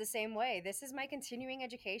patterns the same way. This is my continuing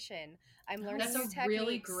education. I'm learning new techniques.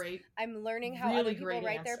 Really great. I'm learning how other people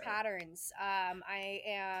write their patterns.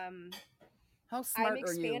 How smart I'm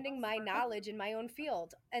expanding my knowledge in my own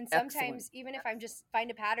field. And sometimes even if I'm just find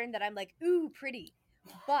a pattern that I'm like, ooh, pretty,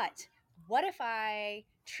 but what if I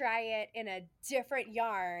try it in a different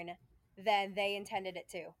yarn than they intended it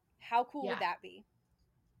to? How cool would that be?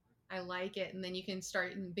 I like it. And then you can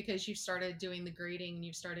start, because you've started doing the grading and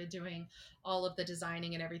you've started doing all of the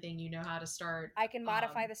designing and everything, you know how to start. I can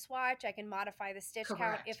modify the swatch. I can modify the stitch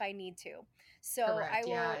count if I need to. So correct. I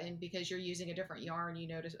will, and because you're using a different yarn, you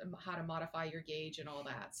know how to modify your gauge and all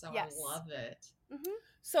that. So I love it. Mm-hmm.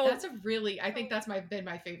 So that's I think that's been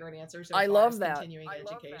my favorite answer. So I love that. Continuing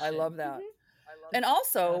education. I love that. Mm-hmm. And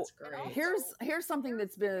also, here's something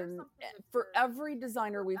that's been, for every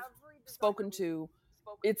designer we've spoken to,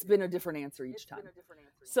 it's been a different answer each time.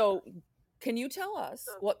 So can you tell us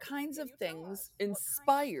what kinds of things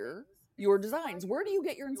inspire your designs? Where do you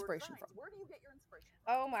get your inspiration from?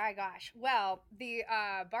 Oh my gosh. Well, the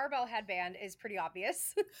barbell headband is pretty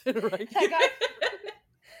obvious. Right.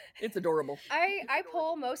 It's adorable. I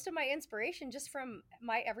pull most of my inspiration just from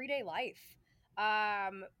my everyday life.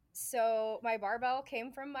 So my barbell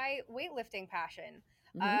came from my weightlifting passion.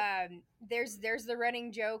 Mm-hmm. There's the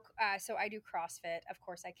running joke. So I do CrossFit. Of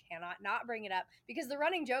course, I cannot not bring it up, because the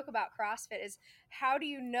running joke about CrossFit is, how do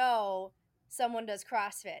you know someone does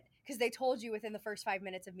CrossFit? Because they told you within the first 5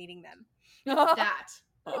 minutes of meeting them.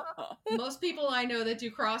 Most people I know that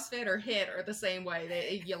do CrossFit or HIIT are the same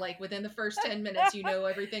way. You like within the first 10 minutes, you know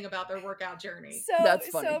everything about their workout journey. So that's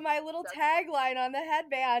funny. So my little tagline on the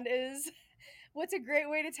headband is, what's a great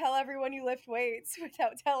way to tell everyone you lift weights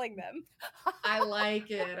without telling them? I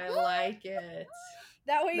like it. I like it.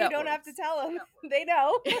 That way you don't have to tell them. They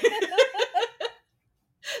know.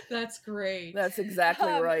 That's great. That's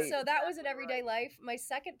exactly right. So that was an everyday life. My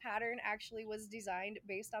second pattern actually was designed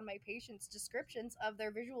based on my patients' descriptions of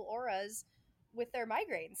their visual auras with their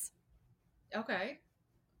migraines. Okay.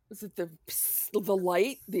 Is it the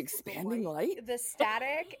light, the expanding light? The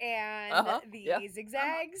static and the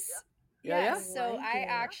zigzags. Yes. So I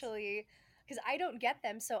actually, because I don't get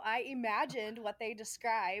them, so I imagined what they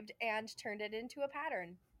described and turned it into a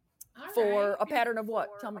pattern. For a pattern of what?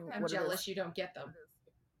 Tell me. I'm jealous you don't get them.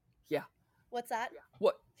 Yeah. What's that?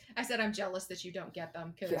 What? I said I'm jealous that you don't get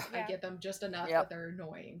them, because I get them just enough that they're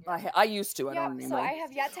annoying. I used to. I don't anymore. So I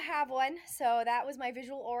have yet to have one. So that was my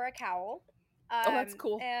visual aura cowl. That's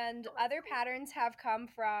cool. And other patterns have come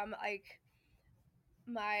from like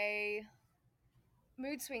my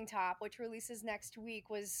mood swing top, which releases next week,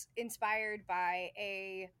 was inspired by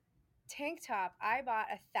a tank top I bought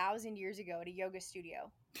 1,000 years ago at a yoga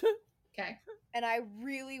studio. Okay. And I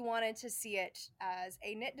really wanted to see it as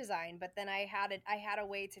a knit design, but then I had a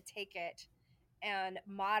way to take it and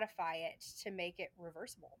modify it to make it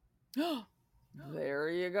reversible. There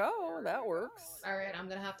you go. That works. All right, I'm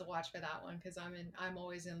gonna have to watch for that one, because I'm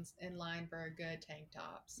always in line for a good tank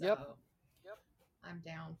top. So yep. I'm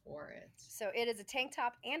down for it. So it is a tank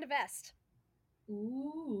top and a vest.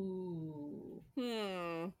 Ooh.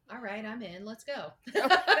 All right, I'm in. Let's go.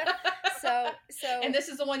 So and this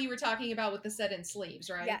is the one you were talking about with the set-in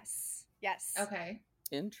sleeves, right? Yes. Okay.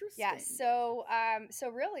 Interesting. Yeah. So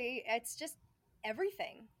really, it's just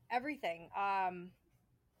everything.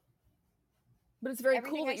 But it's very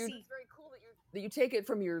cool that that you take it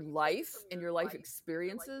from your life and your life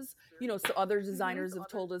experiences. So other designers have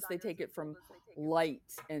told us they take it from light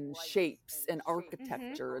and shapes and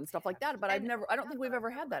architecture and stuff like that. But I don't think we've ever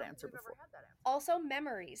had that answer before. Also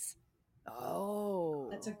memories. Oh,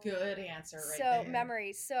 That's a good answer right so there.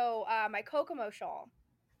 memories. So my Kokomo shawl,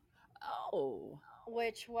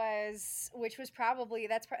 which was probably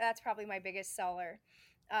that's probably my biggest seller.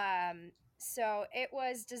 So it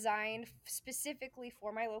was designed specifically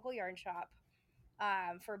for my local yarn shop,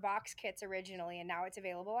 for box kits originally, and now it's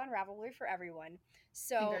available on Ravelry for everyone.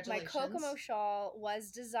 So my Kokomo shawl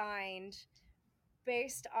was designed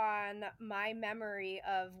based on my memory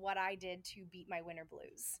of what I did to beat my winter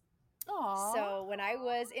blues. Aww. So when I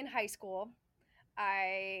was in high school,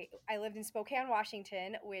 I lived in Spokane,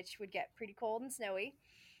 Washington, which would get pretty cold and snowy,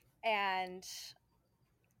 and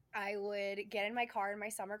I would get in my car in my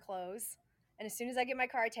summer clothes, and as soon as I get in my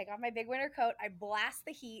car, I take off my big winter coat, I blast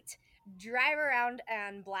the heat, drive around,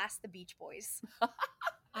 and blast the Beach Boys.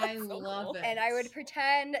 I love it. And I would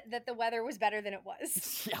pretend that the weather was better than it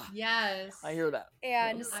was. Yeah. Yes. I hear that.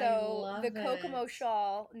 And so the it. Kokomo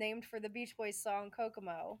shawl, named for the Beach Boys song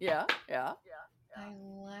Kokomo. Yeah. I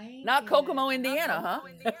like Not it. Kokomo, Indiana, huh?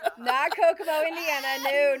 Not Kokomo, Indiana.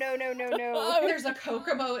 No. There's a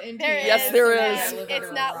Kokomo, Indiana. Yes, there is.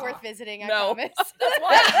 It's not worth visiting, I No. promise.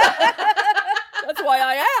 That's why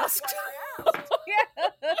I asked.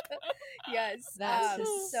 Yes.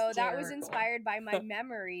 That's so that was hysterical. inspired by my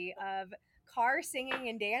memory of car singing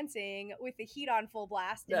and dancing with the heat on full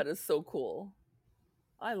blast. That is so cool.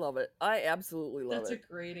 I love it. I absolutely love That's it.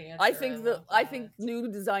 a great answer. I think new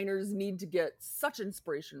designers need to get such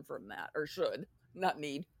inspiration from that, or should. Not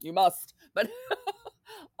need. You must. But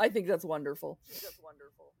I think that's wonderful.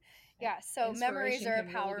 Yeah, so memories are a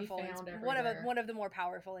can powerful really be found one of the more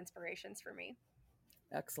powerful inspirations for me.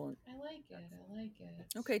 Excellent. I like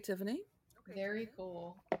it. Okay, Tiffany. Very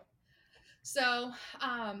cool. So,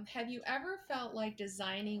 have you ever felt like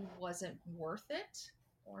designing wasn't worth it?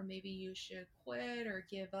 Or maybe you should quit or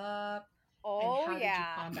give up? Oh, and how yeah.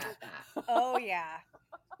 did you combat that? Oh, yeah.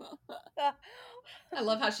 I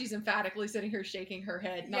love how she's emphatically sitting here shaking her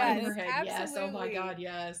head, nodding her head. Absolutely. Yes. Oh my God.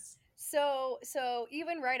 Yes. So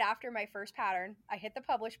even right after my first pattern, I hit the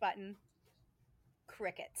publish button.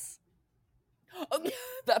 Crickets.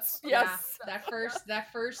 That's yes. Yeah, that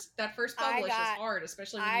first publish is hard,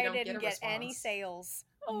 especially when you don't get a response. I didn't get any sales.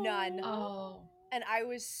 None. Oh. And I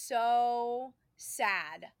was so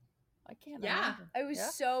sad. I can't. Yeah. I was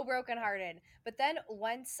so brokenhearted. But then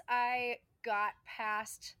once I got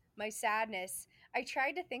past my sadness, I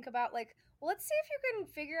tried to think about let's see if you can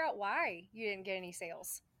figure out why you didn't get any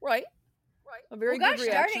sales. Right. A very good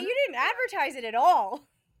reaction. Darn it, you didn't advertise it at all.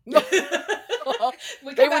 We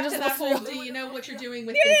come back to that whole, do you know what you're doing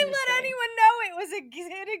with you business didn't let anyone know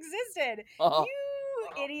it existed.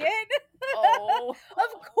 You idiot. Of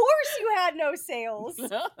course you had no sales. I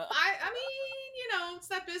mean, it's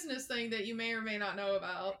that business thing that you may or may not know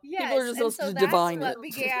about. Yes, people are just supposed to divine it. That's what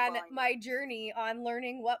began my journey on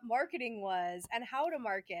learning what marketing was and how to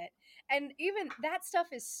market. And even that stuff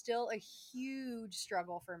is still a huge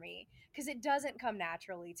struggle for me because it doesn't come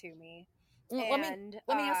naturally to me. Let me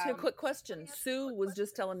ask you a quick question. Sue was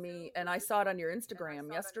just telling me, and I saw it on your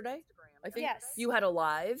Instagram yesterday. I think you had a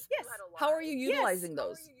live. Yes. How are you utilizing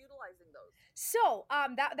those? So,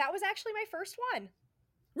 that was actually my first one.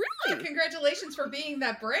 Really? Congratulations for being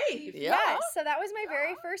that brave. Yeah. Yes, so that was my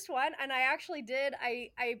very first one, and I actually did. I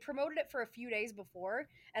promoted it for a few days before,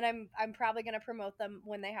 and I'm probably going to promote them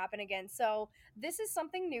when they happen again. So this is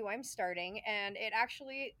something new I'm starting, and it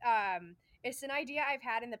actually it's an idea I've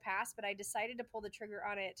had in the past, but I decided to pull the trigger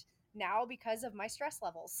on it now because of my stress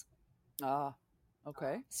levels.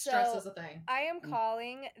 Okay. So stress is a thing. I am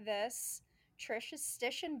calling this Trish's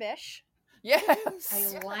Stish and Bish. Yes.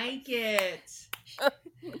 I like it.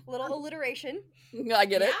 Little alliteration. I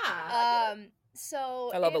get it. Yeah.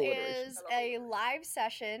 So I love it alliteration. is a live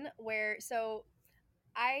session where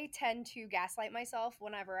I tend to gaslight myself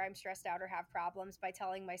whenever I'm stressed out or have problems by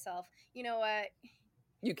telling myself, you know what,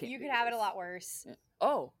 you could have it a lot worse. Yeah.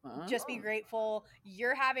 Oh. Just be grateful.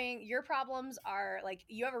 Your problems are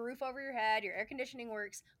you have a roof over your head, your air conditioning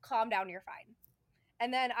works, calm down, you're fine.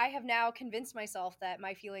 And then I have now convinced myself that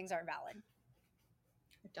my feelings aren't valid.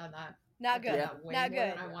 I've done that. Not good. Not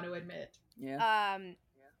good. I want to admit. Yeah.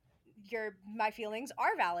 My feelings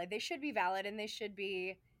are valid. They should be valid, and they should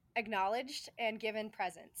be acknowledged and given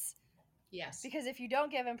presence. Yes. Because if you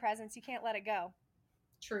don't give them presence, you can't let it go.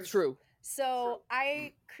 True. So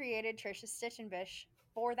I created Trish's Stitch and Bish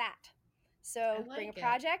for that. So bring a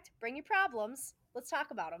project, bring your problems. Let's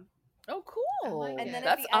talk about them. Oh, cool. And then That's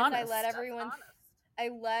at the end, honest. I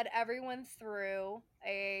led everyone through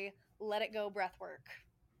a let it go breath work.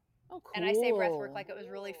 Oh, cool. And I say breath work like it was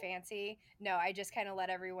really fancy. No, I just kind of let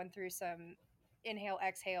everyone through some inhale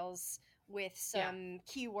exhales with some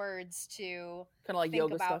keywords to kind of like think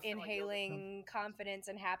yoga about stuff. inhaling confidence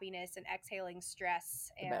and happiness and exhaling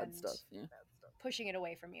stress The and bad stuff. Yeah. pushing it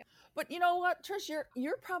away from you. But you know what, Trish,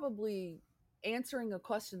 you're probably answering a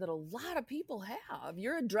question that a lot of people have.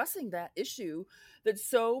 You're addressing that issue that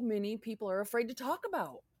so many people are afraid to talk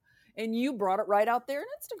about. And you brought it right out there on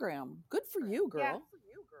Instagram. Good for you, girl. Yeah.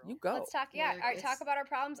 You go. Let's talk. Yeah, all right, talk about our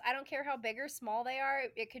problems. I don't care how big or small they are.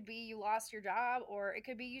 It could be you lost your job, or it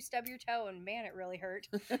could be you stubbed your toe and man, it really hurt.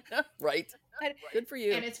 Right. Good for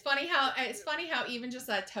you. And it's funny how even just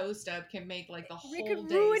that toe stub can make like the whole it could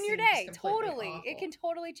day ruin your seem just day. completely Totally, awful. it can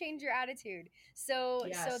totally change your attitude. So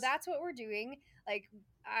that's what we're doing. Like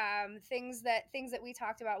things that we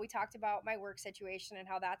talked about. We talked about my work situation and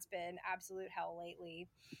how that's been absolute hell lately.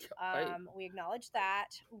 We acknowledged that.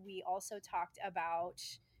 We also talked about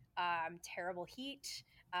terrible heat.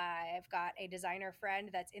 I've got a designer friend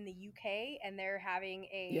that's in the UK and they're having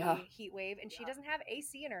a heat wave and she doesn't have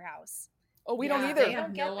AC in her house. Oh, we don't either. They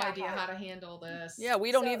have no idea how to handle this. Yeah,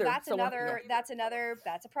 we don't either. That's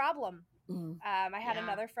that's a problem. I had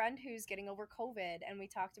another friend who's getting over COVID and we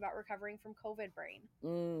talked about recovering from COVID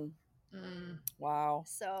brain. Wow.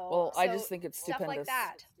 So I just think it's stuff stupendous. like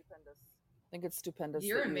that. I think it's stupendous.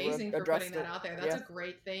 You're amazing for putting that out there. That's a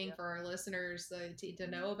great thing for our listeners to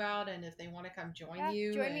know about, and if they want to come join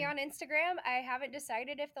you. Join me on Instagram. I haven't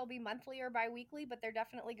decided if they'll be monthly or bi-weekly, but they're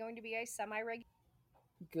definitely going to be a semi-regular.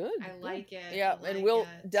 Good. I like it. Yeah, and we'll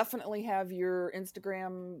definitely have your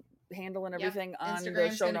Instagram handle and everything on the show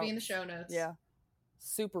notes. Instagram's going to be in the show notes. Yeah.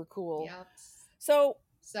 Super cool. Yep. So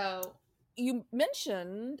you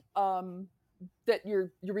mentioned that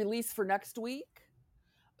your release for next week.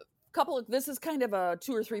 This is kind of a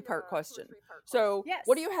 2 or 3 part question. So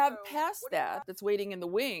what do you have past that's waiting in the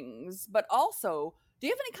wings? But also, do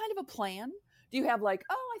you have any kind of a plan? Do you have like,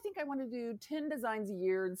 I think I want to do 10 designs a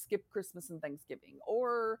year and skip Christmas and Thanksgiving?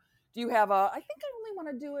 Or do you have I think I only want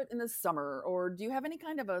to do it in the summer? Or do you have any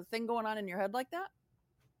kind of a thing going on in your head like that?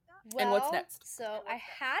 Well, and what's next? So I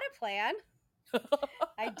had a plan.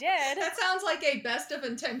 I did. That sounds like a best of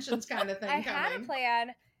intentions kind of thing. I had a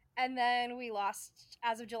plan. And then we lost,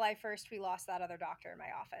 as of July 1st, we lost that other doctor in my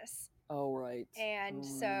office. Oh, right. And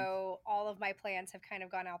so all of my plans have kind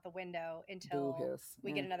of gone out the window until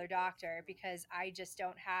we get another doctor because I just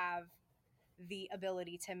don't have the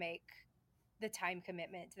ability to make the time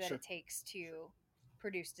commitment that it takes to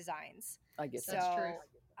produce designs. I guess so. That's true.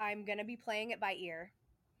 I'm going to be playing it by ear.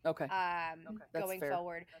 Okay. Going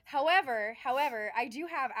forward. However, I do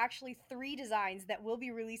have actually 3 designs that will be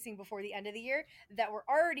releasing before the end of the year that were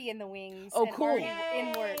already in the wings and already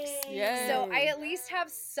in works. Yay. So I at least have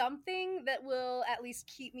something that will at least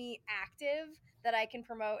keep me active that I can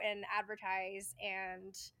promote and advertise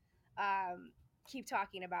and keep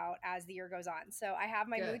talking about as the year goes on. So I have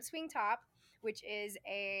my Mood Swing top, which is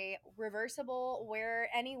a reversible wear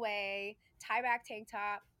anyway tie back tank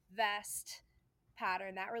top vest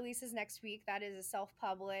pattern that releases next week. That is a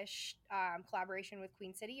self-published collaboration with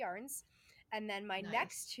Queen City Yarns, and then my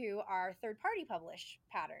next 2 are third-party published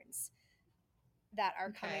patterns that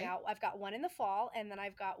are coming out. I've got one in the fall, and then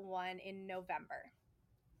I've got one in November.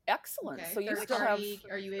 Excellent. Okay. So you third still party,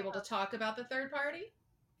 have? Are you able to talk about the third party?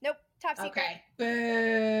 Nope, top secret. Okay.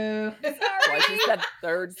 Boo. Sorry. She said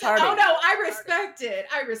third party. Oh no, I respect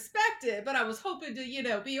it, but I was hoping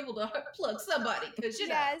to, be able to plug somebody because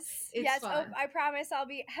it's fun. I promise I'll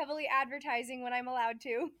be heavily advertising when I'm allowed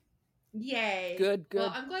to. Yay. Good.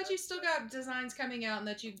 Well, I'm glad you still got designs coming out and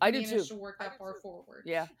that you managed to work that far forward.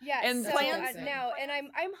 Yeah. And so, plans now, and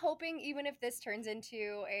I'm hoping even if this turns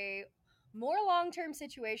into a more long-term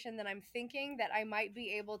situation than I'm thinking, that I might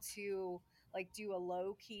be able to do a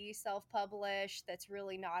low-key self-publish that's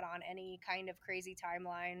really not on any kind of crazy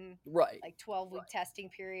timeline, right? Like 12-week testing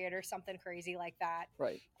period or something crazy like that,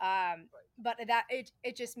 right? But that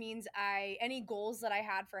it just means any goals that I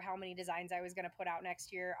had for how many designs I was going to put out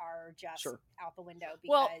next year are just out the window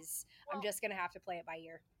because I'm just going to have to play it by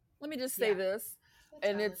ear. Let me just say this,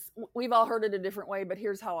 and we've all heard it a different way, but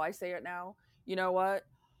here's how I say it now. You know what?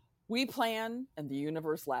 We plan, and the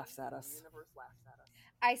universe laughs at us.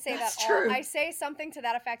 I say I say something to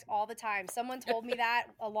that effect all the time. Someone told me that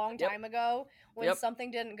a long time ago when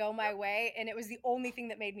something didn't go my way, and it was the only thing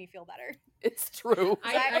that made me feel better. It's true.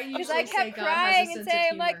 Because I kept crying and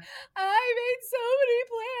saying, like, I made so many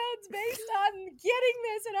plans based on getting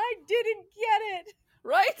this, and I didn't get it.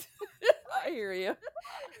 Right? I hear you.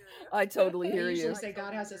 I totally hear you. I usually say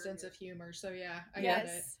God has a sense of humor, so yeah, I get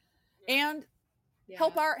it. And Yeah.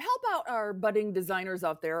 Help out our budding designers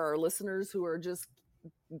out there, our listeners who are just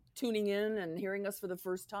tuning in and hearing us for the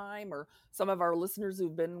first time, or some of our listeners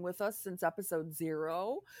who've been with us since episode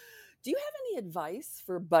 0. Do you have any advice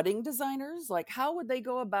for budding designers? Like, how would they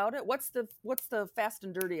go about it? What's the fast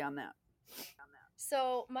and dirty on that?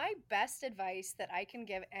 So my best advice that I can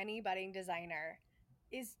give any budding designer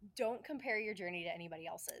is don't compare your journey to anybody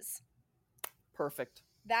else's. Perfect.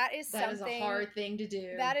 That is a hard thing to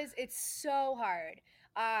do. It's so hard.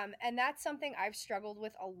 And that's something I've struggled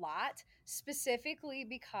with a lot, specifically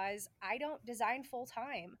because I don't design full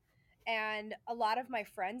time. And a lot of my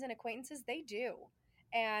friends and acquaintances, they do.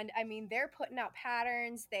 And I mean, they're putting out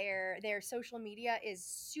patterns. Their social media is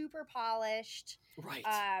super polished. Right.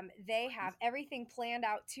 They have everything planned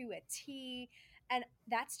out to a T. And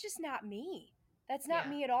that's just not me. That's not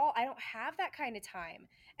me at all. I don't have that kind of time.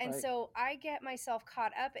 And so I get myself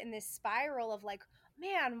caught up in this spiral of like,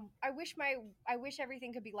 man, I wish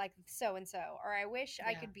everything could be like so and so, or I wish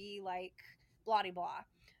I could be like blah de blah.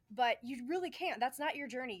 But you really can't. That's not your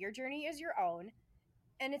journey. Your journey is your own,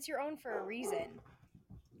 and it's your own for a reason.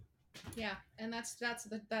 Yeah, and that's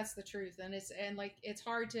the truth. And it's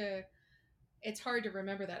hard to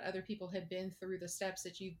remember that other people have been through the steps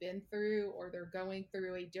that you've been through, or they're going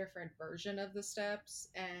through a different version of the steps,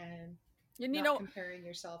 and not comparing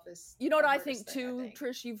yourself is what I think too,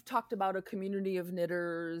 Trish. You've talked about a community of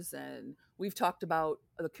knitters, and we've talked about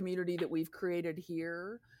the community that we've created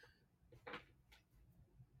here.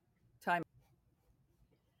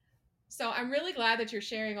 So I'm really glad that you're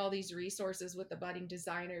sharing all these resources with the budding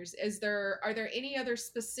designers. Are there any other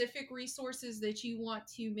specific resources that you want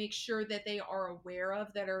to make sure that they are aware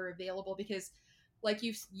of that are available? Because like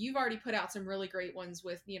you've already put out some really great ones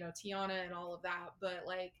with, Tiana and all of that, but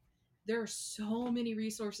like there are so many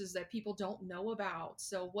resources that people don't know about.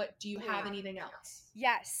 So do you have anything else?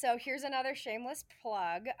 Yes. So here's another shameless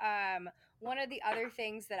plug. One of the other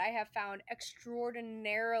things that I have found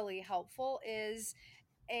extraordinarily helpful is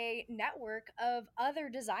a network of other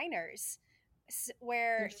designers,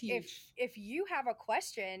 where if you have a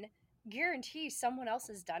question, guarantee someone else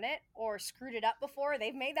has done it or screwed it up before.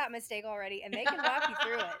 They've made that mistake already, and they can walk you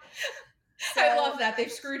through it. So, I love that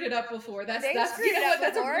they've screwed it up before. That's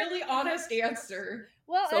a really honest answer.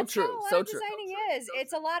 Well, that's how a lot of designing is.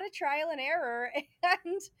 It's a lot of trial and error,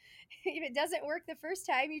 and if it doesn't work the first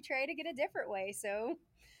time, you try to get a different way. So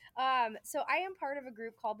I am part of a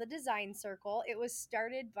group called the Design Circle. It was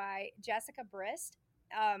started by Jessica Brist.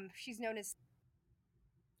 She's known as...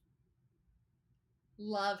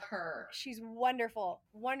 Love her. She's wonderful,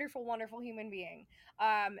 wonderful, wonderful human being.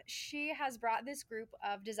 She has brought this group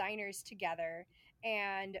of designers together,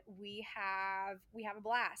 and we have a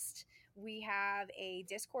blast. We have a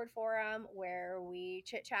Discord forum where we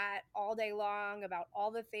chit chat all day long about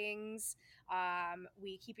all the things.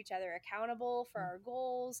 We keep each other accountable for our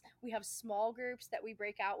goals. We have small groups that we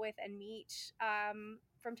break out with and meet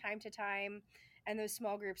from time to time. And those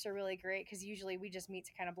small groups are really great because usually we just meet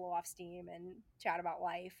to kind of blow off steam and chat about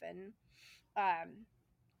life. And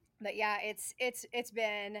but yeah,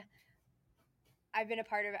 I've been a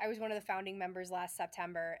part of it. I was one of the founding members last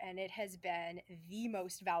September, and it has been the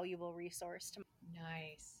most valuable resource to me.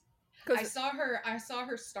 Nice. I saw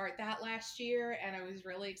her start that last year, and I was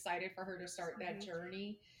really excited for her to start that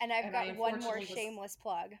journey. And I've got one more shameless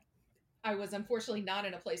plug. I was unfortunately not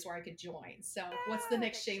in a place where I could join. So what's the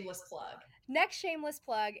next shameless plug? Next shameless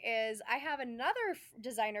plug is I have another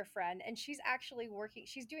designer friend, and she's actually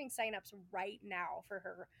she's doing signups right now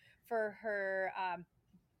for her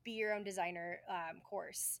Be Your Own Designer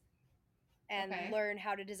course and learn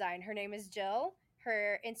how to design. Her name is Jill.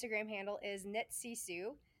 Her Instagram handle is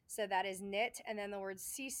KnitSisu. So that is knit and then the word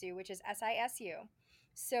Sisu, which is SISU.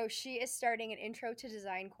 So she is starting an intro to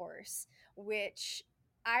design course, which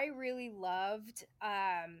I really loved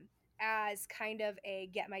as kind of a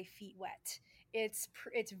get my feet wet. It's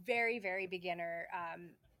very, very beginner.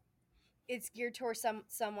 It's geared towards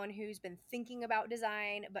someone who's been thinking about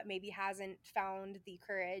design, but maybe hasn't found the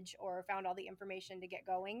courage or found all the information to get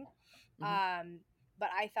going. Mm-hmm. But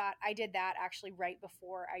I thought I did that actually right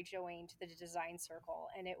before I joined the Design Circle,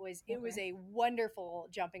 and it was a wonderful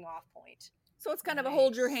jumping off point. So it's kind of a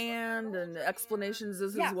hold your hand and explanations.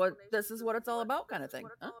 This is what it's all about kind of thing.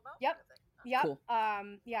 Huh? Yep. Cool.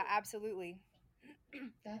 Yeah, absolutely.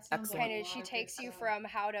 That's kind of, she takes you from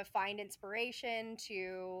how to find inspiration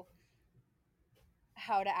to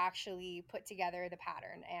how to actually put together the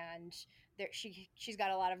pattern, and she's got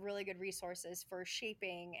a lot of really good resources for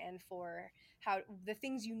shaping and for how the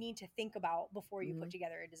things you need to think about before you put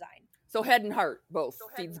together a design. So head and heart both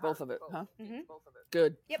feeds both of it, huh? Mm-hmm.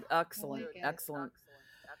 Good. Yep. Excellent.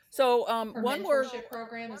 So Her one word. mentorship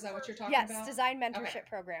program, is that what you're talking Yes, about? design mentorship Okay.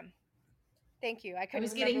 program. Thank you. I I couldn't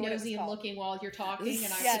was remember getting what it was nosy and called. looking while you're talking, and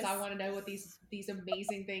Yes. because I want to know what these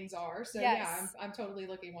amazing things are. So Yes. yeah, I'm totally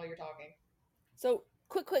looking while you're talking. So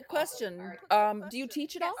quick Awesome. question. All right. Do you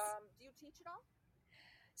teach it Yes. all?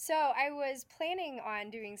 So I was planning on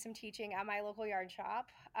doing some teaching at my local yard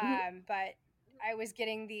shop, but I was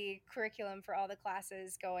getting the curriculum for all the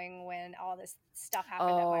classes going when all this stuff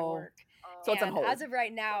happened at my work. So it's on And hold. as of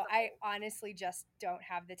right now, I honestly just don't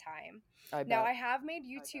have the time. Now, I have made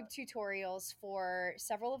YouTube tutorials for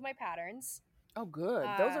several of my patterns. Oh, good.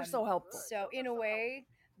 Those are so helpful. So in a way,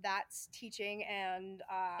 that's teaching, and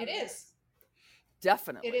It is.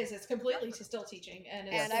 Definitely. It is. It's completely still teaching, and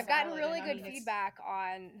it's and still I've gotten valid, really and I good mean, feedback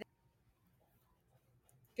on.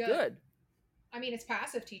 Good. I mean, it's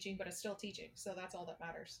passive teaching, but it's still teaching, so that's all that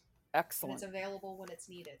matters. Excellent. And it's available when it's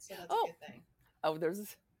needed, so that's a good thing. Oh, there's the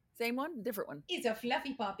same one, different one. He's a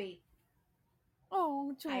fluffy puppy.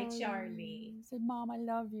 Oh, Charlie. Hi, Charlie. Say, Mom, I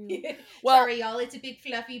love you. Sorry, y'all. It's a big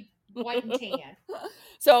fluffy white and tan.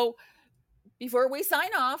 So, before we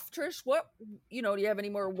sign off, Trish, do you have any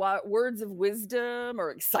more words of wisdom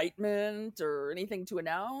or excitement or anything to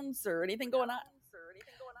announce or anything going on?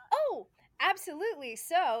 Oh, absolutely.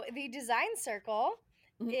 So the Design Circle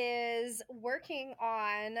is working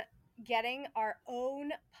on getting our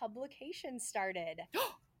own publication started.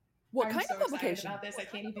 What I'm kind so of publication? excited about this. I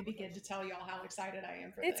can't even begin to tell y'all how excited I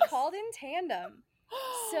am for It's this. called In Tandem.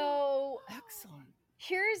 So excellent.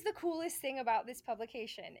 Here's the coolest thing about this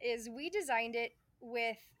publication is we designed it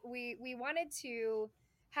with we wanted to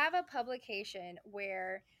have a publication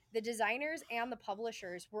where the designers and the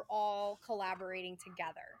publishers were all collaborating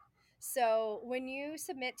together. So when you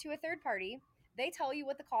submit to a third party, they tell you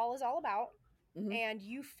what the call is all about, and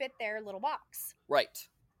you fit their little box. Right.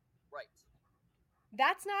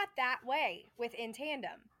 That's not that way with In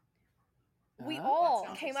Tandem. We all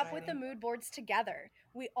came up with the mood boards together.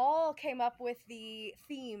 We all came up with the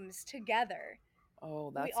themes together.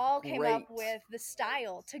 Oh, that's we all great. came up with the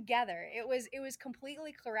style together. It was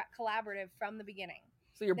completely collaborative from the beginning.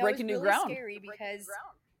 So you're breaking new ground. It's scary because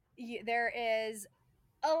there is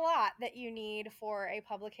a lot that you need for a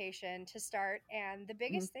publication to start, and the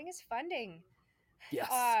biggest thing is funding. Yes.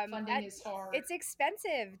 Funding is hard. It's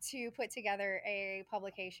expensive to put together a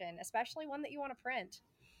publication, especially one that you want to print.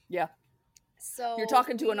 Yeah. So you're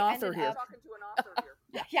talking to an author here.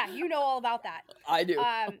 Yeah, you know all about that. I do.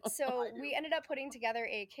 So we ended up putting together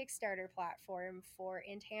a Kickstarter platform for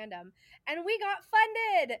In Tandem, and we got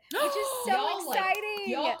funded, which is so exciting.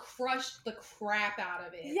 Y'all crushed the crap out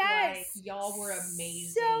of it. Yes, y'all were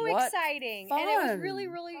amazing. So exciting, fun. And it was really,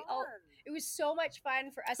 it was so much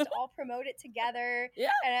fun for us to all promote it together.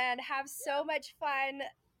 And have so much fun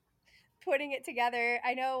putting it together.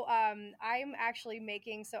 I know I'm actually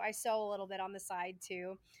making, so I sew a little bit on the side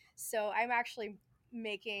too. So I'm actually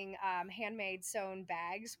making handmade sewn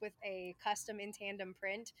bags with a custom In Tandem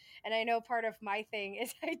print. And I know part of my thing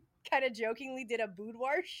is I kind of jokingly did a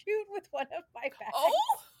boudoir shoot with one of my bags. Oh,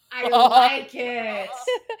 I like it.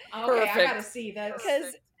 Okay, I gotta see that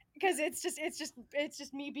because it's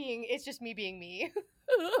just me being me.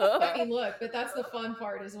 I mean, look, but that's the fun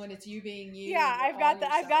part is when it's you being you. Yeah, I've got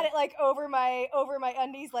it like over my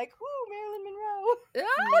undies, like, whoo, Marilyn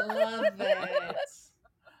Monroe. Love it.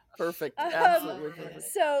 Perfect. Absolutely perfect.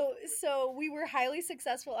 So we were highly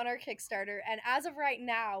successful on our Kickstarter, and as of right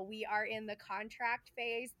now, we are in the contract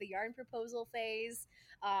phase, the yarn proposal phase.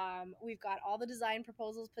 We've got all the design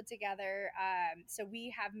proposals put together. So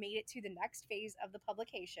we have made it to the next phase of the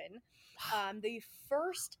publication. The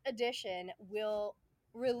first edition will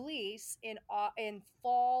release in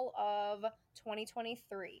fall of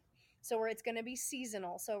 2023. So where it's going to be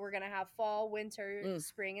seasonal. So we're going to have fall, winter,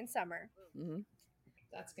 spring, and summer.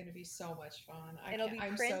 That's going to be so much fun.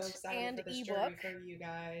 I'm print so excited and for this ebook journey for you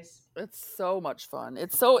guys. It's so much fun.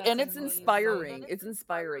 It's so That's it's amazing. inspiring. It's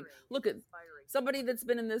inspiring. Look at somebody that's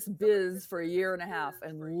been in this biz for a year and a half,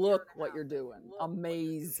 and look what you're doing.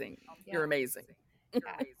 Amazing. Yeah. You're amazing.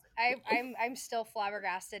 Yeah. I'm still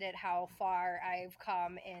flabbergasted at how far I've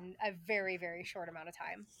come in a very, very short amount of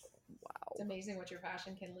time. Wow. It's amazing what your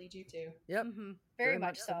passion can lead you to. Yep. Very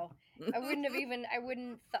much so. I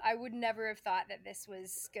would never have thought that this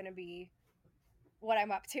was going to be what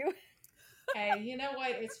I'm up to. Hey, you know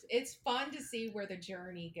what? It's fun to see where the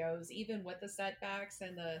journey goes, even with the setbacks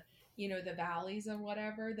and the valleys and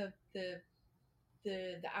whatever.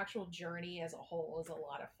 The actual journey as a whole is a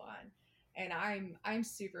lot of fun. And I'm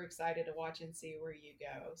super excited to watch and see where you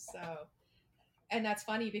go. So and that's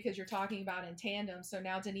funny because you're talking about in tandem. So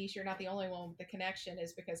now, Denise, you're not the only one with the connection,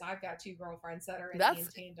 is because I've got 2 girlfriends that are in the in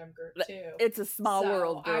tandem group too. It's a small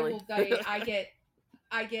world, girlie. I will tell you,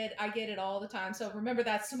 I get it all the time. So remember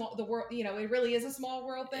that the world, it really is a small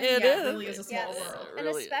world thing. It really is a small world. And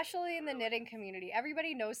especially in the knitting community,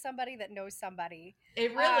 everybody knows somebody that knows somebody.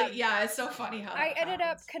 It really, it's so funny how I ended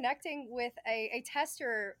up connecting with a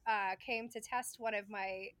tester, came to test one of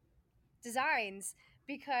my designs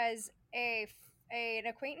because an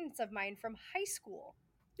acquaintance of mine from high school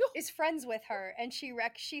is friends with her, and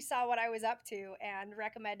she saw what I was up to and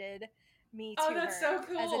recommended me to her so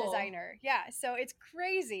cool. as a designer. Yeah, so it's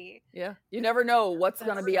crazy. Yeah, you never know what's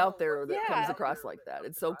going to be out there that comes across like that.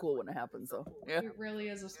 It's so cool when it happens. So it really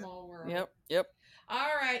is a small world. Yep.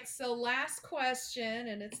 All right, so last question,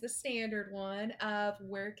 and it's the standard one of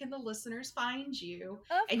where can the listeners find you?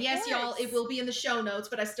 And yes, y'all, it will be in the show notes,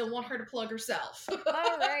 but I still want her to plug herself.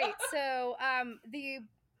 All right, so the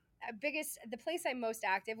place I'm most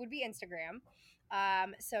active would be Instagram.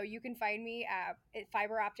 So you can find me at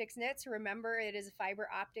Fiber Optics Knits. Remember, it is Fiber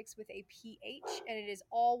Optics with a PH, and it is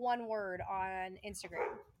all one word on Instagram.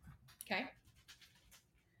 Okay.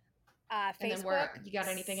 Facebook. And then you got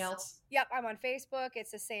anything else? Yep, I'm on Facebook.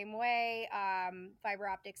 It's the same way. Fiber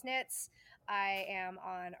Optics Knits. I am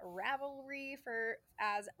on Ravelry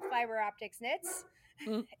as Fiber Optics Knits.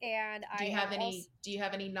 And do you have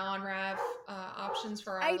any non-Rav options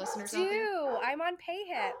for our listeners out there? I do. I'm on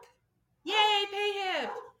PayHip. Yay, PayHip!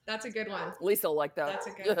 That's a good one. Lisa will like that. That's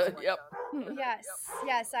a good one. Yep.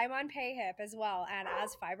 Yes, I'm on PayHip as well, and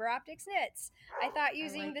as Fiber Optics Knits. I thought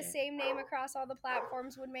using the same name across all the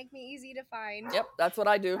platforms would make me easy to find. Yep, that's what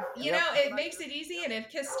I do. You know, it makes it easy, and it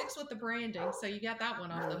sticks with the branding, so you got that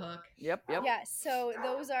one off the hook. Yep. Yes, so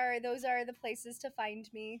those are the places to find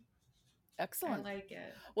me. Excellent. I like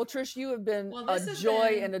it. Well, Trish, you have been a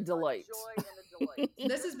joy and a delight.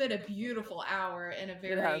 This has been a beautiful hour and a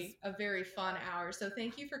very fun hour. So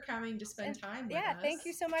thank you for coming to spend time with us. Yeah, thank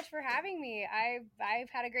you so much for having me. I've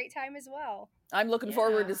had a great time as well. I'm looking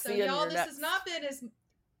forward to seeing y'all, your next.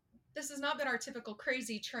 This has not been our typical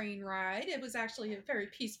crazy train ride. It was actually a very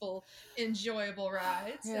peaceful, enjoyable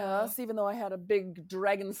ride. So. Yes, even though I had a big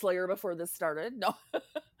dragon slayer before this started. No.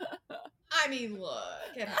 I mean, look,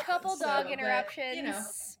 a couple dog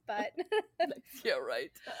interruptions, but yeah, right.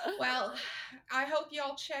 Well, I hope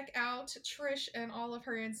y'all check out Trish and all of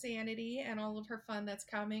her insanity and all of her fun that's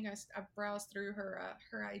coming. I browsed through her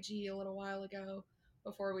IG a little while ago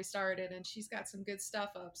before we started, and she's got some good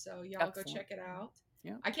stuff up. So y'all go check it out.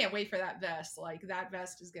 Yeah. I can't wait for that vest. Like, that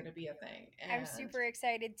vest is going to be a thing. And I'm super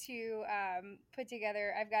excited to put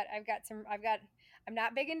together. I'm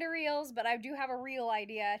not big into reels, but I do have a reel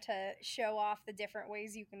idea to show off the different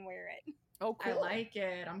ways you can wear it. Oh, cool. I like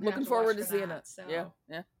it. I'm looking forward to seeing it. So. Yeah,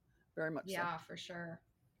 very much. Yeah, for sure.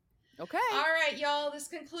 Okay. All right, y'all. This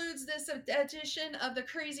concludes this edition of the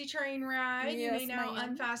Crazy Train Ride. You may now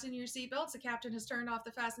unfasten your seatbelts. The captain has turned off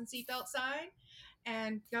the fasten seatbelt sign.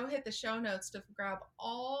 And go hit the show notes to grab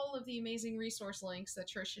all of the amazing resource links that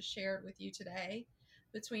Trish shared with you today.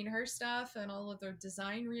 Between her stuff and all of the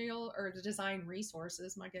design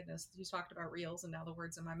resources. My goodness, you talked about reels and now the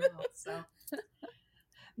words in my mouth. So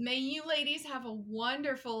may you ladies have a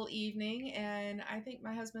wonderful evening. And I think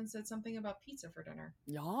my husband said something about pizza for dinner.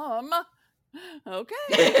 Yum.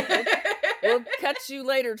 Okay. We'll catch you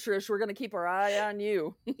later, Trish. We're going to keep our eye on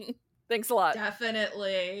you. Thanks a lot.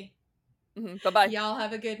 Definitely. Mm-hmm. Bye-bye. Y'all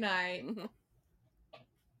have a good night. Mm-hmm.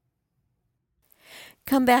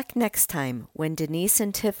 Come back next time when Denise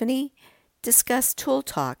and Tiffany discuss Tool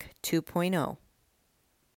Talk 2.0.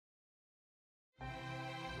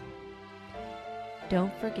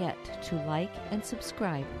 Don't forget to like and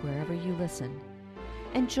subscribe wherever you listen,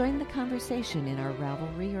 and join the conversation in our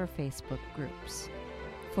Ravelry or Facebook groups.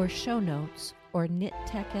 For show notes or knit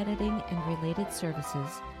tech editing and related services,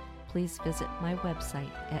 please visit my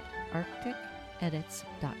website at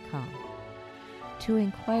arcticedits.com. To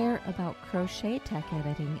inquire about crochet tech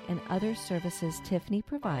editing and other services Tiffany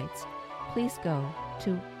provides, please go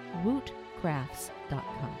to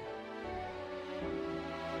wootcrafts.com.